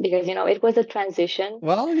romance because it was a transition.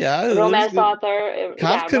 Well, yeah, romance author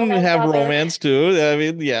cops can have romance too. I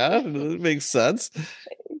mean, yeah, it makes sense.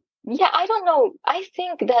 Yeah, I don't know. I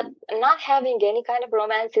think that not having any kind of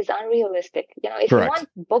romance is unrealistic. If you Correct.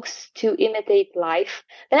 want books to imitate life,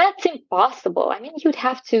 then that's impossible. I mean, you'd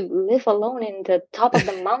have to live alone in the top of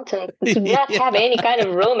the mountain to not have any kind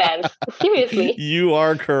of romance. Seriously. You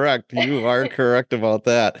are correct. You are correct about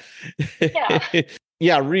that. Yeah.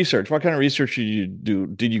 Yeah, research. What kind of research did you do?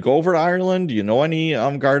 Did you go over to Ireland? Do you know any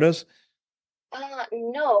Gardas?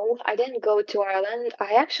 No, I didn't go to Ireland.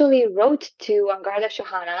 I actually wrote to Garda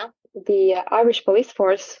Síochána, the Irish police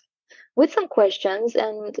force, with some questions,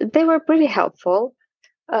 and they were pretty helpful.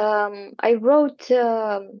 I wrote,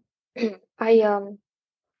 I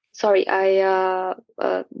sorry, I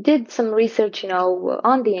did some research,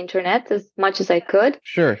 on the internet as much as I could,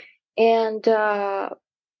 Sure. and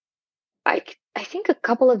I think a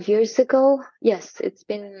couple of years ago, yes, it's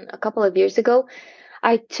been a couple of years ago,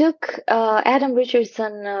 I took Adam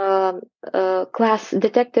Richardson class,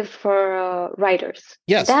 Detective for Writers.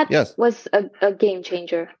 Yes. That Yes. was a game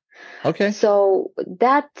changer. Okay. So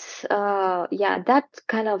that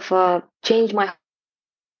kind of changed my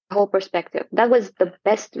whole perspective. That was the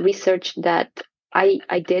best research that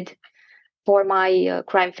I did for my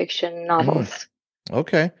crime fiction novels.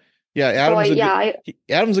 Okay. Yeah, So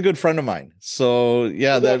Adam's a good friend of mine. So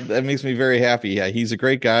yeah, yes, that makes me very happy. Yeah, he's a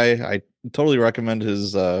great guy. I totally recommend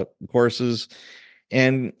his courses.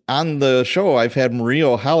 And on the show, I've had Marie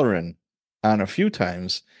O'Halloran on a few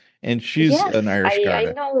times, and she's yes, an Irish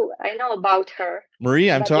Garda. I know about her, Marie,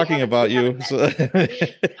 I'm but talking about we haven't you. met.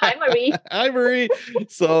 So Hi, Marie. Hi, Marie.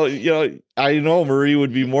 So, I know Marie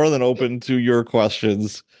would be more than open to your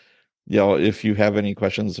questions. If you have any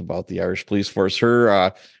questions about the Irish police force,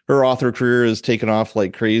 her author career is taken off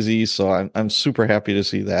like crazy. So I'm super happy to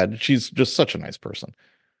see that. She's just such a nice person.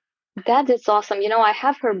 That is awesome. I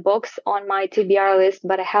have her books on my TBR list,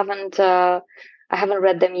 but I haven't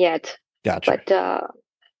read them yet. Gotcha. But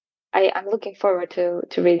I'm looking forward to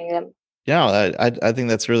reading them. Yeah, I think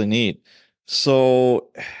that's really neat. So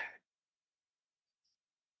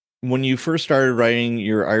when you first started writing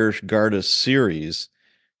your Irish Garda series,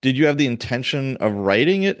 did you have the intention of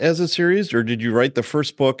writing it as a series, or did you write the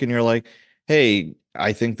first book and you're like, hey,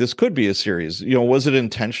 I think this could be a series? Was it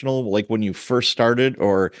intentional, like when you first started,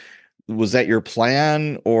 or was that your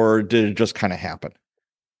plan, or did it just kind of happen?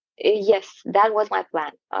 Yes, that was my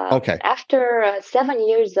plan. Okay. After 7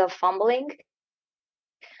 years of fumbling,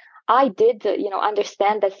 I did,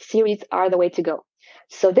 understand that series are the way to go.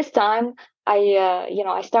 So this time,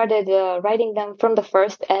 I started writing them from the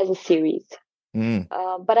first as a series.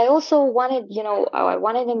 But I also wanted, I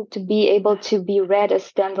wanted them to be able to be read as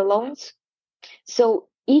standalones. So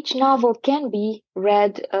each novel can be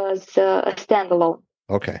read as a standalone.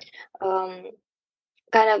 Okay.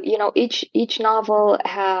 Kind of, each novel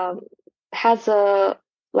has a,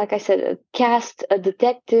 like I said, a cast, a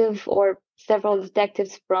detective or several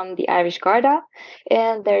detectives from the Irish Garda,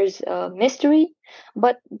 and there's a mystery,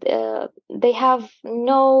 but they have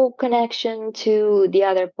no connection to the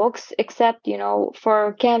other books except,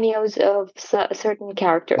 for cameos of certain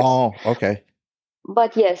characters. Oh, okay.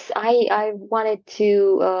 But yes, I wanted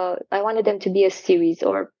them to be a series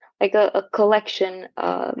or like a collection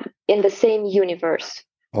in the same universe.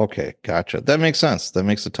 Okay, gotcha. That makes sense. That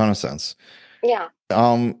makes a ton of sense. Yeah.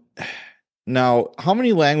 Now, how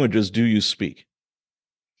many languages do you speak?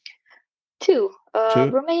 Two.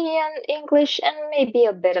 Two? Romanian, English, and maybe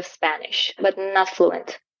a bit of Spanish, but not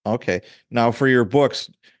fluent. Okay. Now, for your books,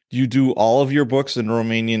 do you do all of your books in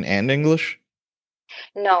Romanian and English?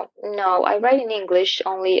 No, I write in English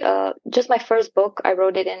only. Just my first book, I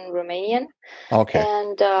wrote it in Romanian. Okay.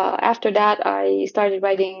 And after that, I started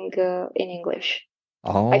writing in English.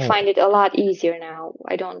 Oh. I find it a lot easier now.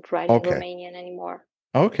 I don't write in Okay. Romanian anymore.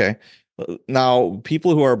 Okay. Now,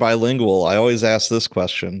 people who are bilingual, I always ask this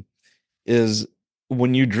question is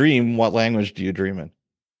when you dream, what language do you dream in?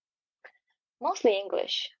 Mostly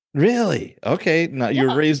English. Really? Okay. Now, you're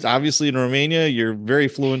Yeah. raised obviously in Romania. You're very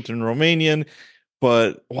fluent in Romanian,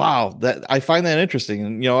 but wow, that I find that interesting.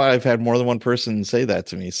 And I've had more than one person say that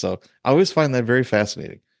to me, so I always find that very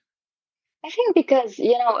fascinating. I think because,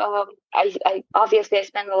 I obviously I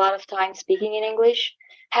spend a lot of time speaking in English.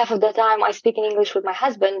 Half of the time I speak in English with my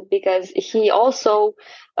husband because he also,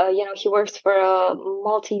 he works for a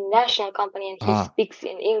multinational company and he speaks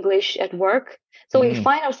in English at work. So we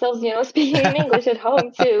find ourselves, speaking in English at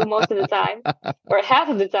home too, most of the time, or half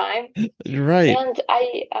of the time. Right. And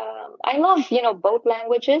I love, both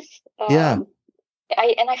languages. Yeah.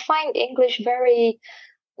 I find English very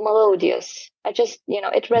melodious. I just,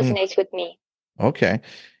 it resonates with me. Okay.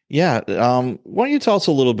 Yeah. Why don't you tell us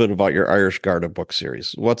a little bit about your Irish Garda book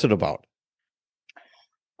series? What's it about?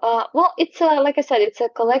 Well, it's like I said, it's a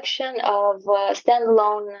collection of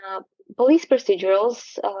standalone police procedurals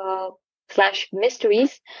slash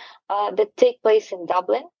mysteries that take place in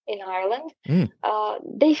Dublin, in Ireland. Mm,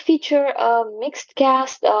 They feature a mixed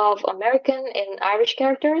cast of American and Irish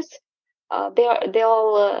characters. They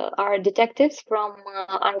all are detectives from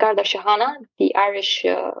An Garda Síochána, the Irish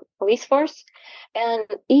police force, and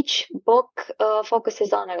each book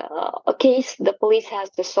focuses on a case the police has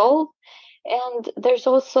to solve. And there's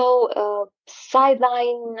also a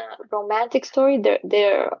sideline romantic story.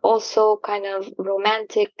 They're also kind of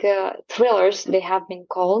romantic thrillers, they have been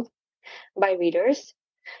called by readers.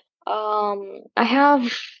 I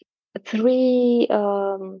have three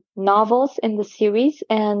novels in the series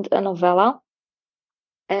and a novella.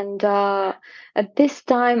 And at this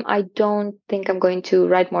time, I don't think I'm going to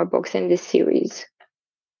write more books in this series.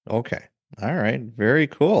 okay. All right. Very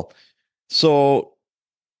cool. So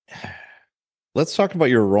let's talk about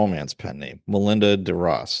your romance pen name, Melinda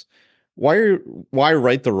DeRoss. Why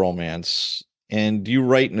write the romance? And do you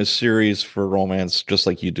write in a series for romance just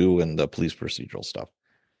like you do in the police procedural stuff?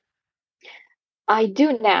 I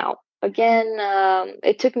do now. Again,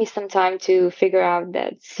 it took me some time to figure out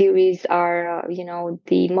that series are,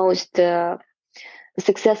 the most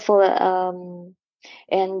successful,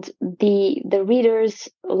 and the readers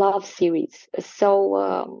love series.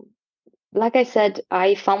 So, like I said,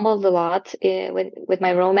 I fumbled a lot with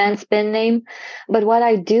my romance pen name, but what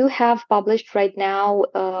I do have published right now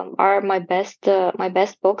are my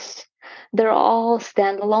best books. They're all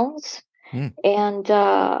standalones. Hmm. And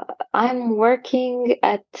I'm working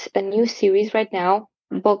at a new series right now.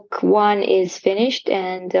 Book one is finished,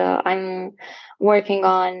 and I'm working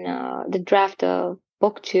on the draft of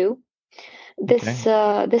book two. Okay.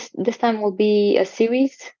 This time will be a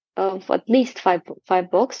series of at least five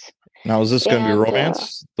books. Now, is this going to be And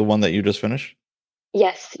romance, the one that you just finished?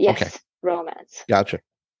 yes, Okay. romance. Gotcha.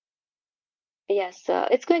 Yes,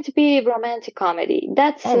 it's going to be romantic comedy.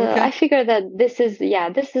 That's Oh, okay. I figure that this is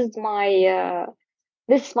my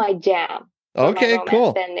jam for my Okay, romance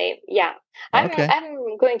cool. pen name. Yeah, Okay.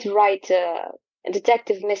 I'm going to write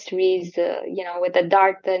detective mysteries, with the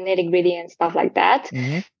dark, the nitty gritty and stuff like that.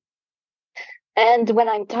 Hmm. And when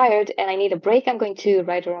I'm tired and I need a break, I'm going to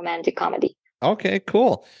write a romantic comedy. Okay,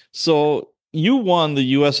 cool. So you won the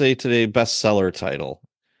USA Today bestseller title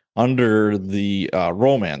under the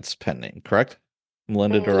romance pen name, correct?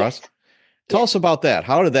 Melinda DeRoss. Yes, Tell yes. us about that.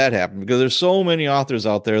 How did that happen? Because there's so many authors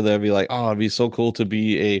out there that'd be like, oh, it'd be so cool to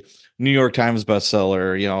be a New York Times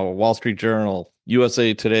bestseller, Wall Street Journal,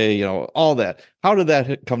 USA Today, all that. How did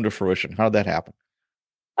that come to fruition? How did that happen?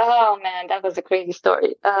 Oh man, that was a crazy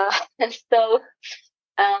story. So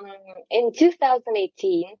um, in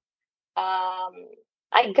 2018, um,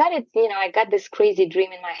 I got this crazy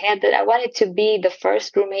dream in my head that I wanted to be the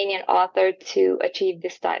first Romanian author to achieve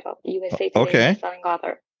this title, USA Today Okay. bestselling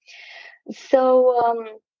author. So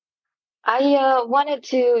I wanted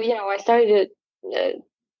to, I started,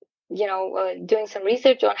 doing some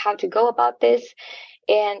research on how to go about this.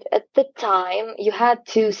 And at the time, you had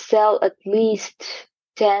to sell at least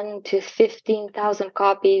 10 to 15,000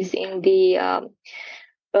 copies in the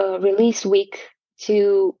release week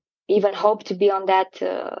to even hope to be on that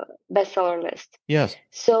bestseller list. Yes.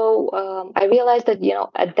 So I realized that,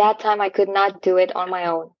 at that time I could not do it on my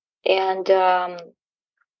own. And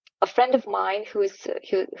a friend of mine who's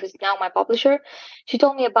now my publisher, she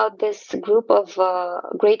told me about this group of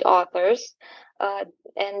great authors.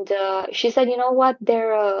 And she said, you know what,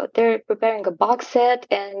 they're preparing a box set,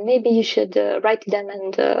 and maybe you should write to them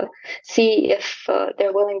and see if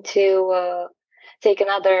they're willing to take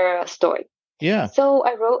another story. Yeah. So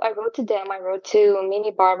I wrote to them. I wrote to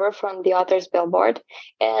Minnie Barber from the Authors Billboard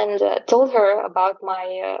and told her about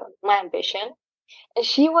my ambition. And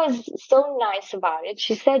she was so nice about it.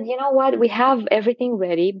 She said, "You know what? We have everything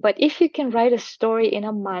ready, but if you can write a story in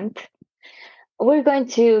a month, we're going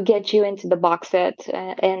to get you into the box set,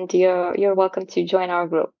 and you're welcome to join our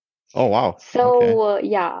group." Oh, wow. Okay. So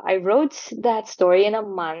yeah, I wrote that story in a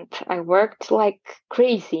month. I worked like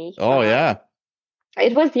crazy. Oh, yeah.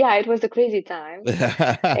 It was a crazy time,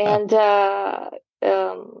 and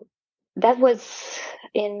um, that was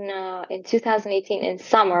in 2018 in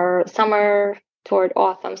summer toward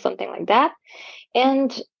autumn, something like that. And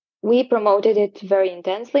we promoted it very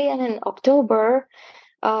intensely. And in October,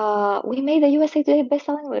 we made the USA Today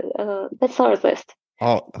bestsellers list.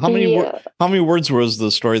 Oh, The how many words was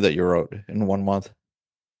the story that you wrote in 1 month?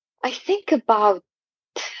 I think about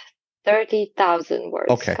 30,000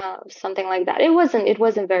 words, Okay. something like that. It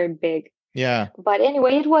wasn't very big, Yeah. but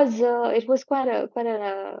anyway, it was quite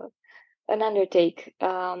an undertake.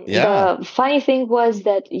 Yeah. The funny thing was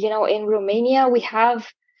that, in Romania, we have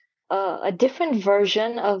a different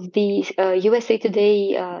version of the USA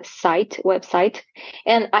Today website,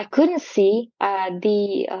 and I couldn't see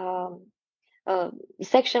the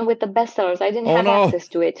section with the bestsellers. I didn't Oh have no. access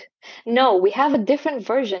to it. No, we have a different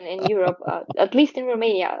version in Europe, at least in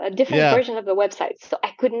Romania, a different Yeah. version of the website. So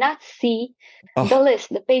I could not see the Oh. list,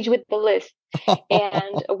 the page with the list.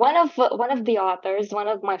 And one of the authors, one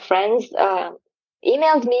of my friends,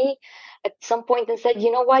 emailed me at some point and said,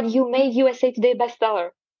 "You know what? You made USA Today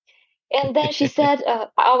bestseller." And then she said,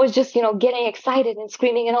 I was just, getting excited and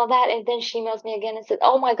screaming and all that. And then she emails me again and said,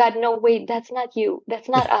 "Oh my God, no, wait, that's not you. That's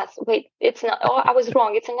not us. Wait, it's not. Oh, I was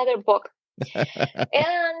wrong. It's another book."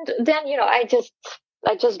 And then,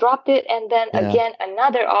 I just dropped it. And then Yeah. again,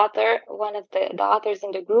 another author, one of the authors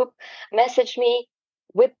in the group, messaged me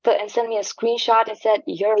and sent me a screenshot and said,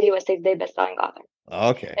 "You're a USA Today bestselling author."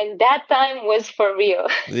 Okay. And that time was for real.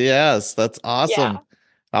 Yes, that's Yeah, awesome.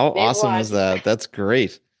 How it awesome is was. that? That's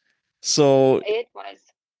great. So, It was.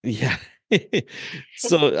 yeah.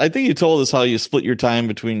 So I think you told us how you split your time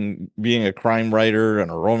between being a crime writer and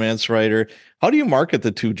a romance writer. How do you market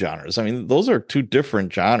the two genres? I mean, those are two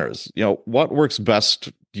different genres. What works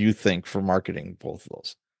best, do you think, for marketing both of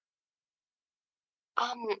those?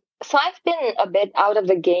 Um, so I've been a bit out of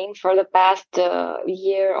the game for the past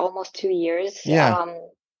year, almost 2 years. Yeah.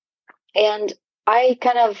 And I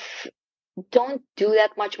kind of don't do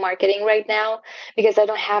that much marketing right now because I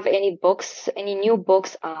don't have any new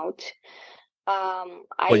books out.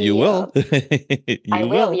 But you will. I You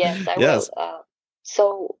will, will. yes, I will. Yes.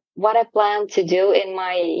 So what I plan to do in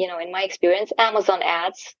my experience, Amazon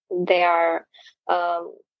ads, they are,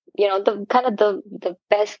 um, the kind of the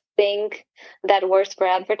best thing that works for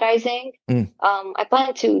advertising. Mm. I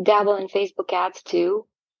plan to dabble in Facebook ads too.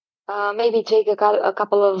 Maybe take a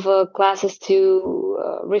couple of classes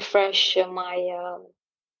to refresh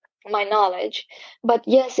my knowledge. But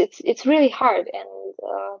yes, it's really hard, and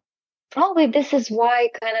probably this is why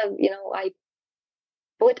kind of I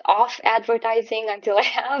put off advertising until I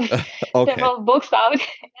have Okay. several books out.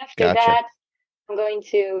 After Gotcha. that, I'm going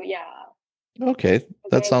to, Okay. I'm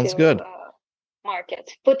That going sounds to good.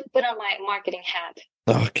 put on my marketing hat.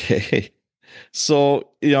 Okay. So,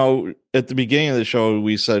 at the beginning of the show,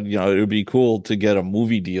 we said, it would be cool to get a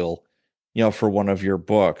movie deal, for one of your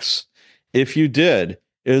books. If you did,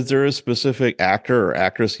 is there a specific actor or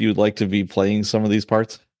actress you'd like to be playing some of these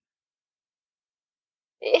parts?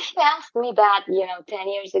 If you asked me that, 10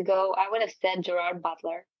 years ago, I would have said Gerard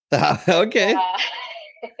Butler. But Okay.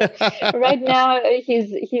 right now,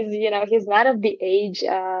 he's not of the age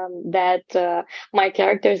that my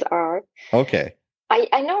characters are. Okay.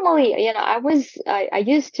 I normally, I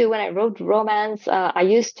used to, when I wrote romance, I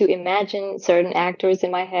used to imagine certain actors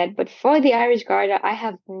in my head, but for the Irish Garda, I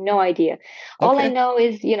have no idea. All I Okay. know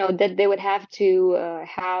is, that they would have to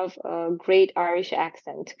have a great Irish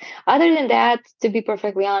accent. Other than that, to be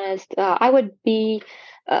perfectly honest, I would be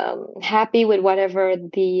happy with whatever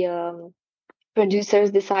the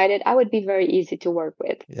producers decided. I would be very easy to work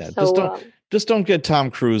with. Yeah, just So, don't get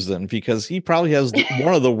Tom Cruise then, because he probably has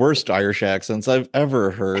one of the worst Irish accents I've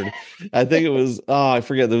ever heard. I think it was, I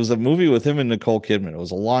forget, there was a movie with him and Nicole Kidman. It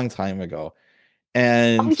was a long time ago. oh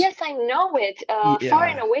And yes, I know it. Far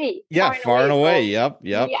and yeah. away. Yeah, Far and far away and is away. called. Yep,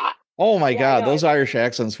 yep. Yeah, Oh my yeah, I God, know those it. Irish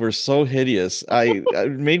accents were so hideous. I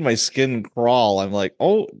made my skin crawl. I'm like,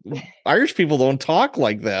 oh, Irish people don't talk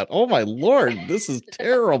like that. Oh my Lord, this is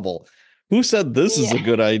terrible. Who said this is Yeah, a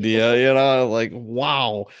good idea? Like,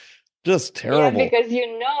 wow, just yeah, terrible. because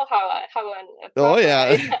you know how a Oh proper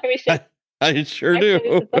yeah, Irish I sure accent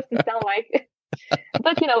is do. supposed to sound like.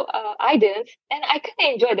 But I didn't, and I kind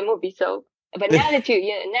of enjoyed the movie. So, but now that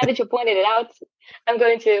you pointed it out, I'm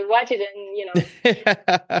going to watch it and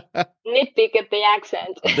nitpick at the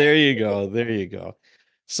accent. There you go. There you go.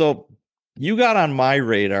 So you got on my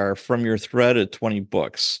radar from your thread at 20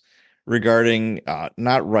 books regarding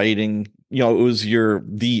not writing. It was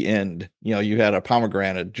the end. You had a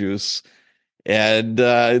pomegranate juice, and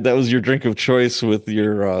that was your drink of choice with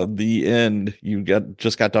your the end. You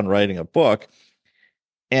just got done writing a book,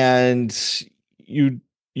 and you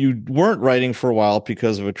you weren't writing for a while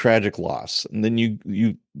because of a tragic loss, and then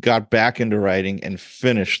you got back into writing and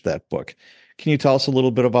finished that book. Can you tell us a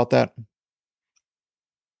little bit about that?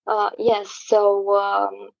 Yes, so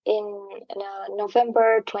in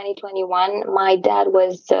November 2021, my dad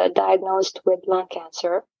was diagnosed with lung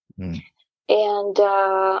cancer, Mm. and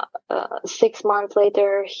 6 months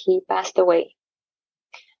later, he passed away.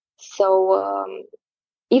 So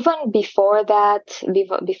even before that,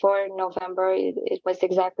 before November, it was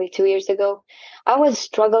exactly 2 years ago, I was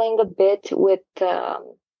struggling a bit with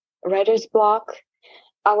writer's block.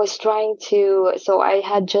 I was trying to, so I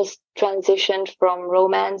had just transitioned from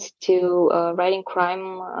romance to writing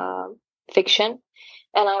crime fiction,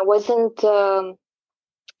 and I wasn't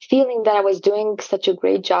feeling that I was doing such a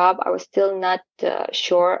great job. I was still not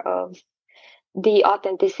sure of the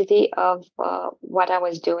authenticity of what I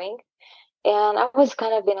was doing. And I was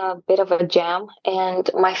kind of in a bit of a jam. And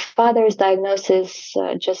my father's diagnosis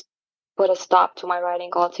just put a stop to my writing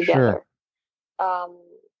altogether. Sure. Um,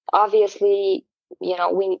 Obviously,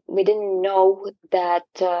 we didn't know that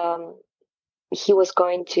he was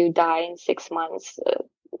going to die in 6 months.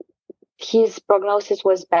 His prognosis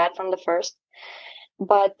was bad from the first,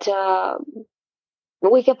 but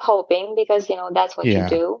we kept hoping because that's what you Yeah.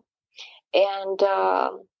 do. And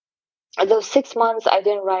those 6 months, I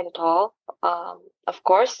didn't write at all, of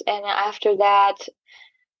course. And after that,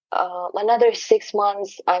 another 6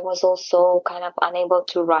 months, I was also kind of unable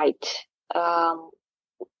to write.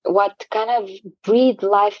 What kind of breathed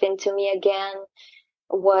life into me again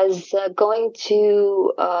was going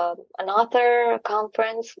to an author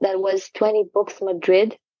conference that was 20 Books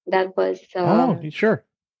Madrid. That was Sure.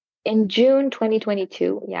 in June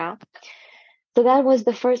 2022. Yeah. So that was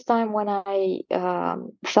the first time when I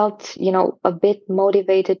felt, a bit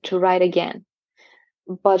motivated to write again.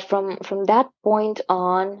 But from that point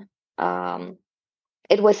on,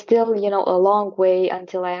 it was still, a long way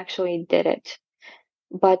until I actually did it.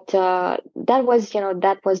 But that was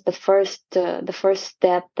the first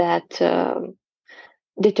step that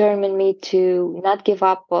determined me to not give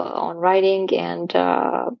up on writing and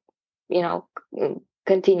you know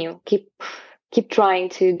continue, keep trying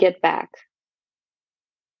to get back.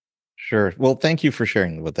 Sure. Well, thank you for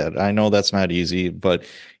sharing with that. I know that's not easy, but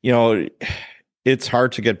you know, it's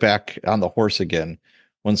hard to get back on the horse again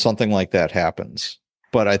when something like that happens.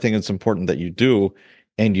 But I think it's important that you do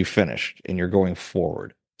and you finished and you're going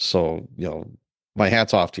forward. So, my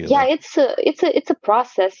hat's off to you Yeah, there. it's a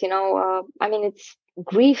process. I mean, it's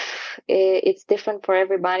grief. It's different for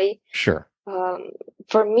everybody. Sure.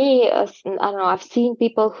 For me, I don't know. I've seen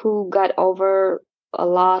people who got over a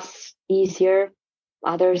loss easier.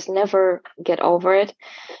 Others never get over it.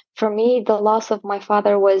 For me, the loss of my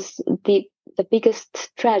father was the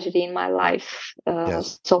biggest tragedy in my life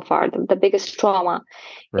Yes. so far, the biggest trauma.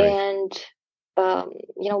 Right. And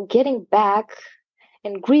getting back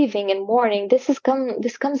and grieving and mourning, this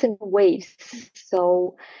comes in waves.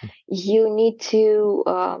 So you need to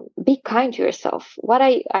be kind to yourself. What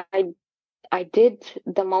I did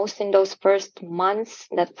the most in those first months,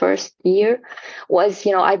 that first year, was,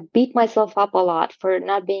 I beat myself up a lot for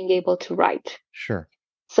not being able to write. Sure.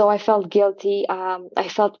 So I felt guilty. I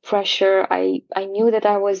felt pressure. I knew that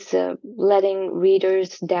I was letting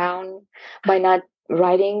readers down by not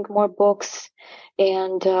writing more books.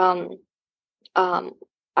 And um,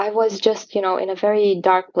 I was just, in a very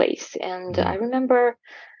dark place. And I remember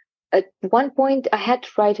at one point I had to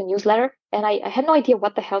write a newsletter, and I had no idea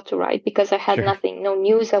what the hell to write because I had Sure. nothing, no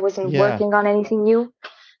news. I wasn't Yeah. working on anything new.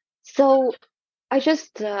 So I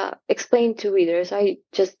just explained to readers. I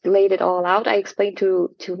just laid it all out. I explained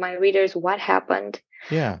to my readers what happened.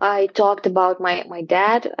 Yeah. I talked about my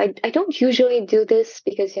dad. I don't usually do this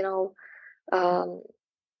because um,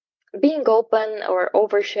 being open or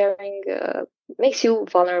oversharing makes you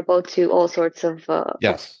vulnerable to all sorts of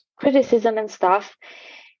Yes. criticism and stuff.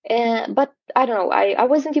 But I don't know. I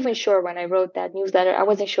wasn't even sure when I wrote that newsletter. I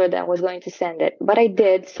wasn't sure that I was going to send it, but I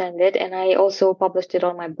did send it, and I also published it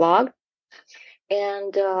on my blog.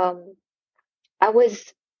 And I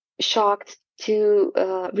was shocked to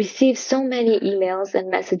receive so many emails and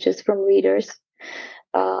messages from readers,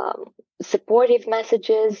 um, supportive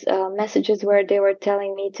messages, messages where they were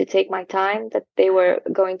telling me to take my time, that they were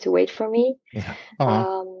going to wait for me. Yeah.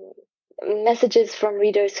 Messages from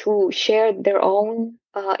readers who shared their own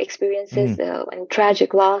experiences and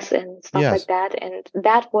tragic loss and stuff Yes. like that. And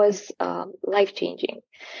that was life changing.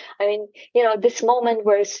 I mean, this moment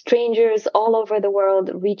where strangers all over the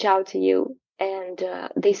world reach out to you and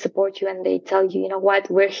they support you and they tell you, you know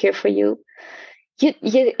what, we're here for you. It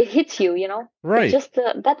hits you, It Right. just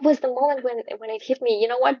that was the moment when it hit me. You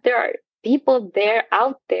know what? There are people there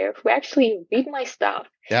out there who actually read my stuff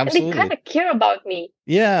and they kind Absolutely. of care about me.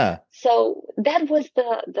 Yeah. So that was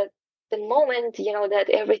the moment, that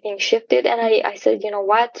everything shifted, and I said, you know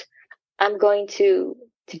what, I'm going to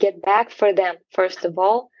get back for them. First of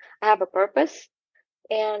all, I have a purpose,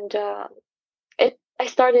 and I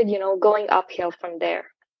started, going uphill from there.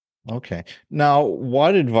 Okay. Now,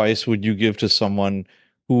 what advice would you give to someone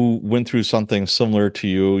who went through something similar to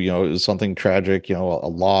you, it was something tragic, a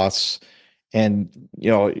loss, and,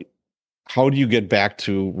 how do you get back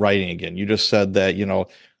to writing again? You just said that,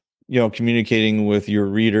 communicating with your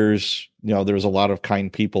readers, there's a lot of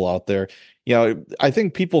kind people out there. I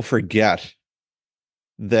think people forget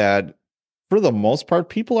that for the most part,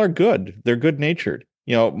 people are good. They're good natured.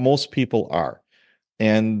 Most people are,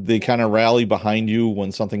 and they kind of rally behind you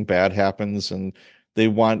when something bad happens, and they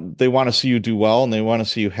want to see you do well, and they want to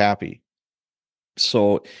see you happy.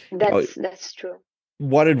 So that's true.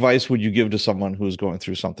 What advice would you give to someone who's going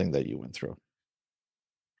through something that you went through?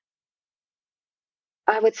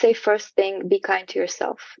 I would say first thing, be kind to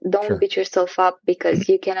yourself. Don't beat yourself up because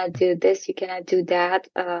you cannot do this, you cannot do that.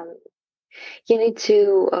 You need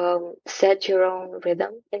to set your own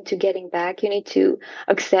rhythm into getting back. You need to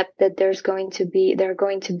accept that there are going to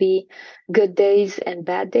be good days and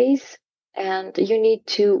bad days, and you need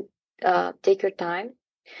to take your time,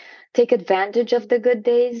 take advantage of the good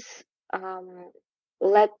days.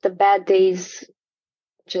 Let the bad days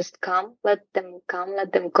just come. Let them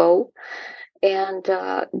go, and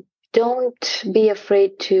don't be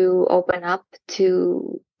afraid to open up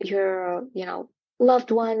to your loved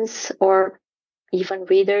ones or even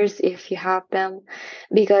readers if you have them,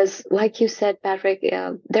 because like you said, Patrick,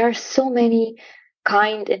 there are so many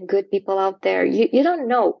kind and good people out there. You don't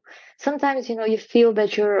know, sometimes you feel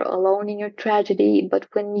that you're alone in your tragedy, but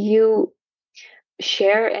when you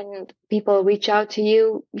share and people reach out to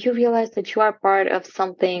you, you realize that you are part of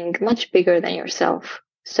something much bigger than yourself.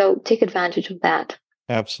 So take advantage of that.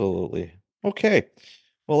 Absolutely. Okay.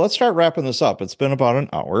 Well, let's start wrapping this up. It's been about an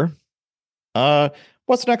hour.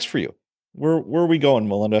 What's next for you? Where are we going,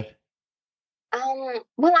 Melinda?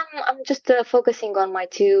 Well, I'm just focusing on my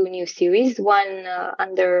 2 new series. One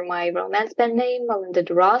under my romance pen name, Melinda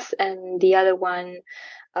DeRoss, and the other one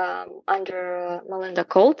under Melinda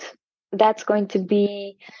Colt. That's going to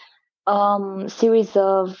be series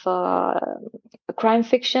of crime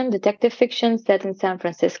fiction, detective fiction set in San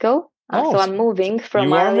Francisco. So I'm moving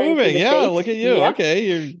from Ireland to the States. Look at you. Yep.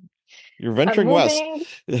 Okay, you're venturing west.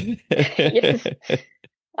 Yes.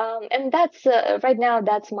 And that's right now,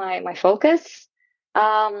 that's my focus.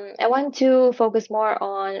 I want to focus more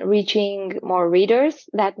on reaching more readers.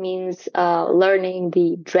 That means learning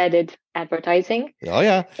the dreaded advertising. Oh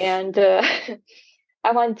yeah. And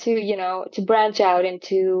I want to branch out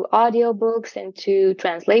into audiobooks, into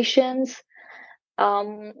translations.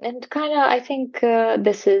 And kind of, I think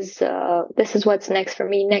this is what's next for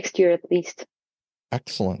me next year at least.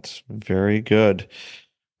 Excellent. Very good.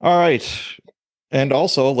 All right. And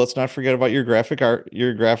also, let's not forget about your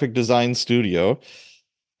graphic design studio.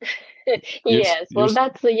 Yes. Well,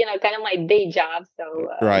 that's kind of my day job, so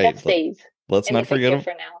that stays. Let's not forget for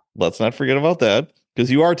now. Let's not forget about that,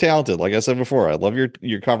 because you are talented. Like I said before, I love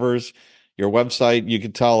your covers, your website. You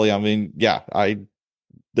can tell. I mean,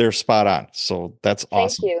 they're spot on. So that's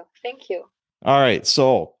awesome. Thank you. All right.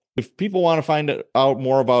 So if people want to find out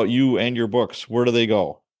more about you and your books, where do they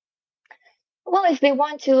go? Well, if they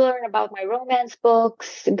want to learn about my romance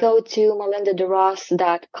books, go to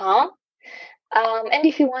melindadeross.com. And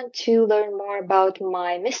if you want to learn more about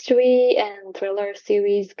my mystery and thriller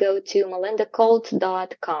series, go to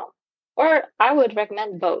melindacolt.com. Or I would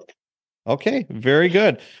recommend both. Okay, very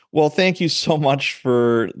good. Well, thank you so much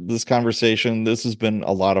for this conversation. This has been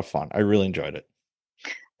a lot of fun. I really enjoyed it.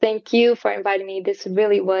 Thank you for inviting me. This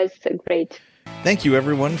really was great. Thank you,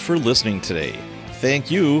 everyone, for listening today.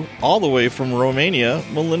 Thank you, all the way from Romania,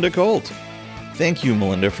 Melinda Colt. Thank you,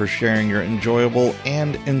 Melinda, for sharing your enjoyable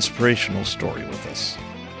and inspirational story with us.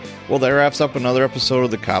 Well, that wraps up another episode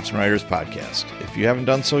of the Cops and Writers podcast. If you haven't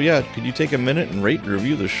done so yet, could you take a minute and rate and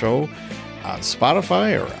review the show on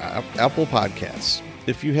Spotify or Apple Podcasts?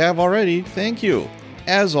 If you have already, thank you.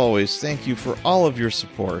 As always, thank you for all of your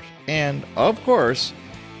support. And, of course,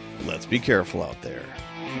 let's be careful out there.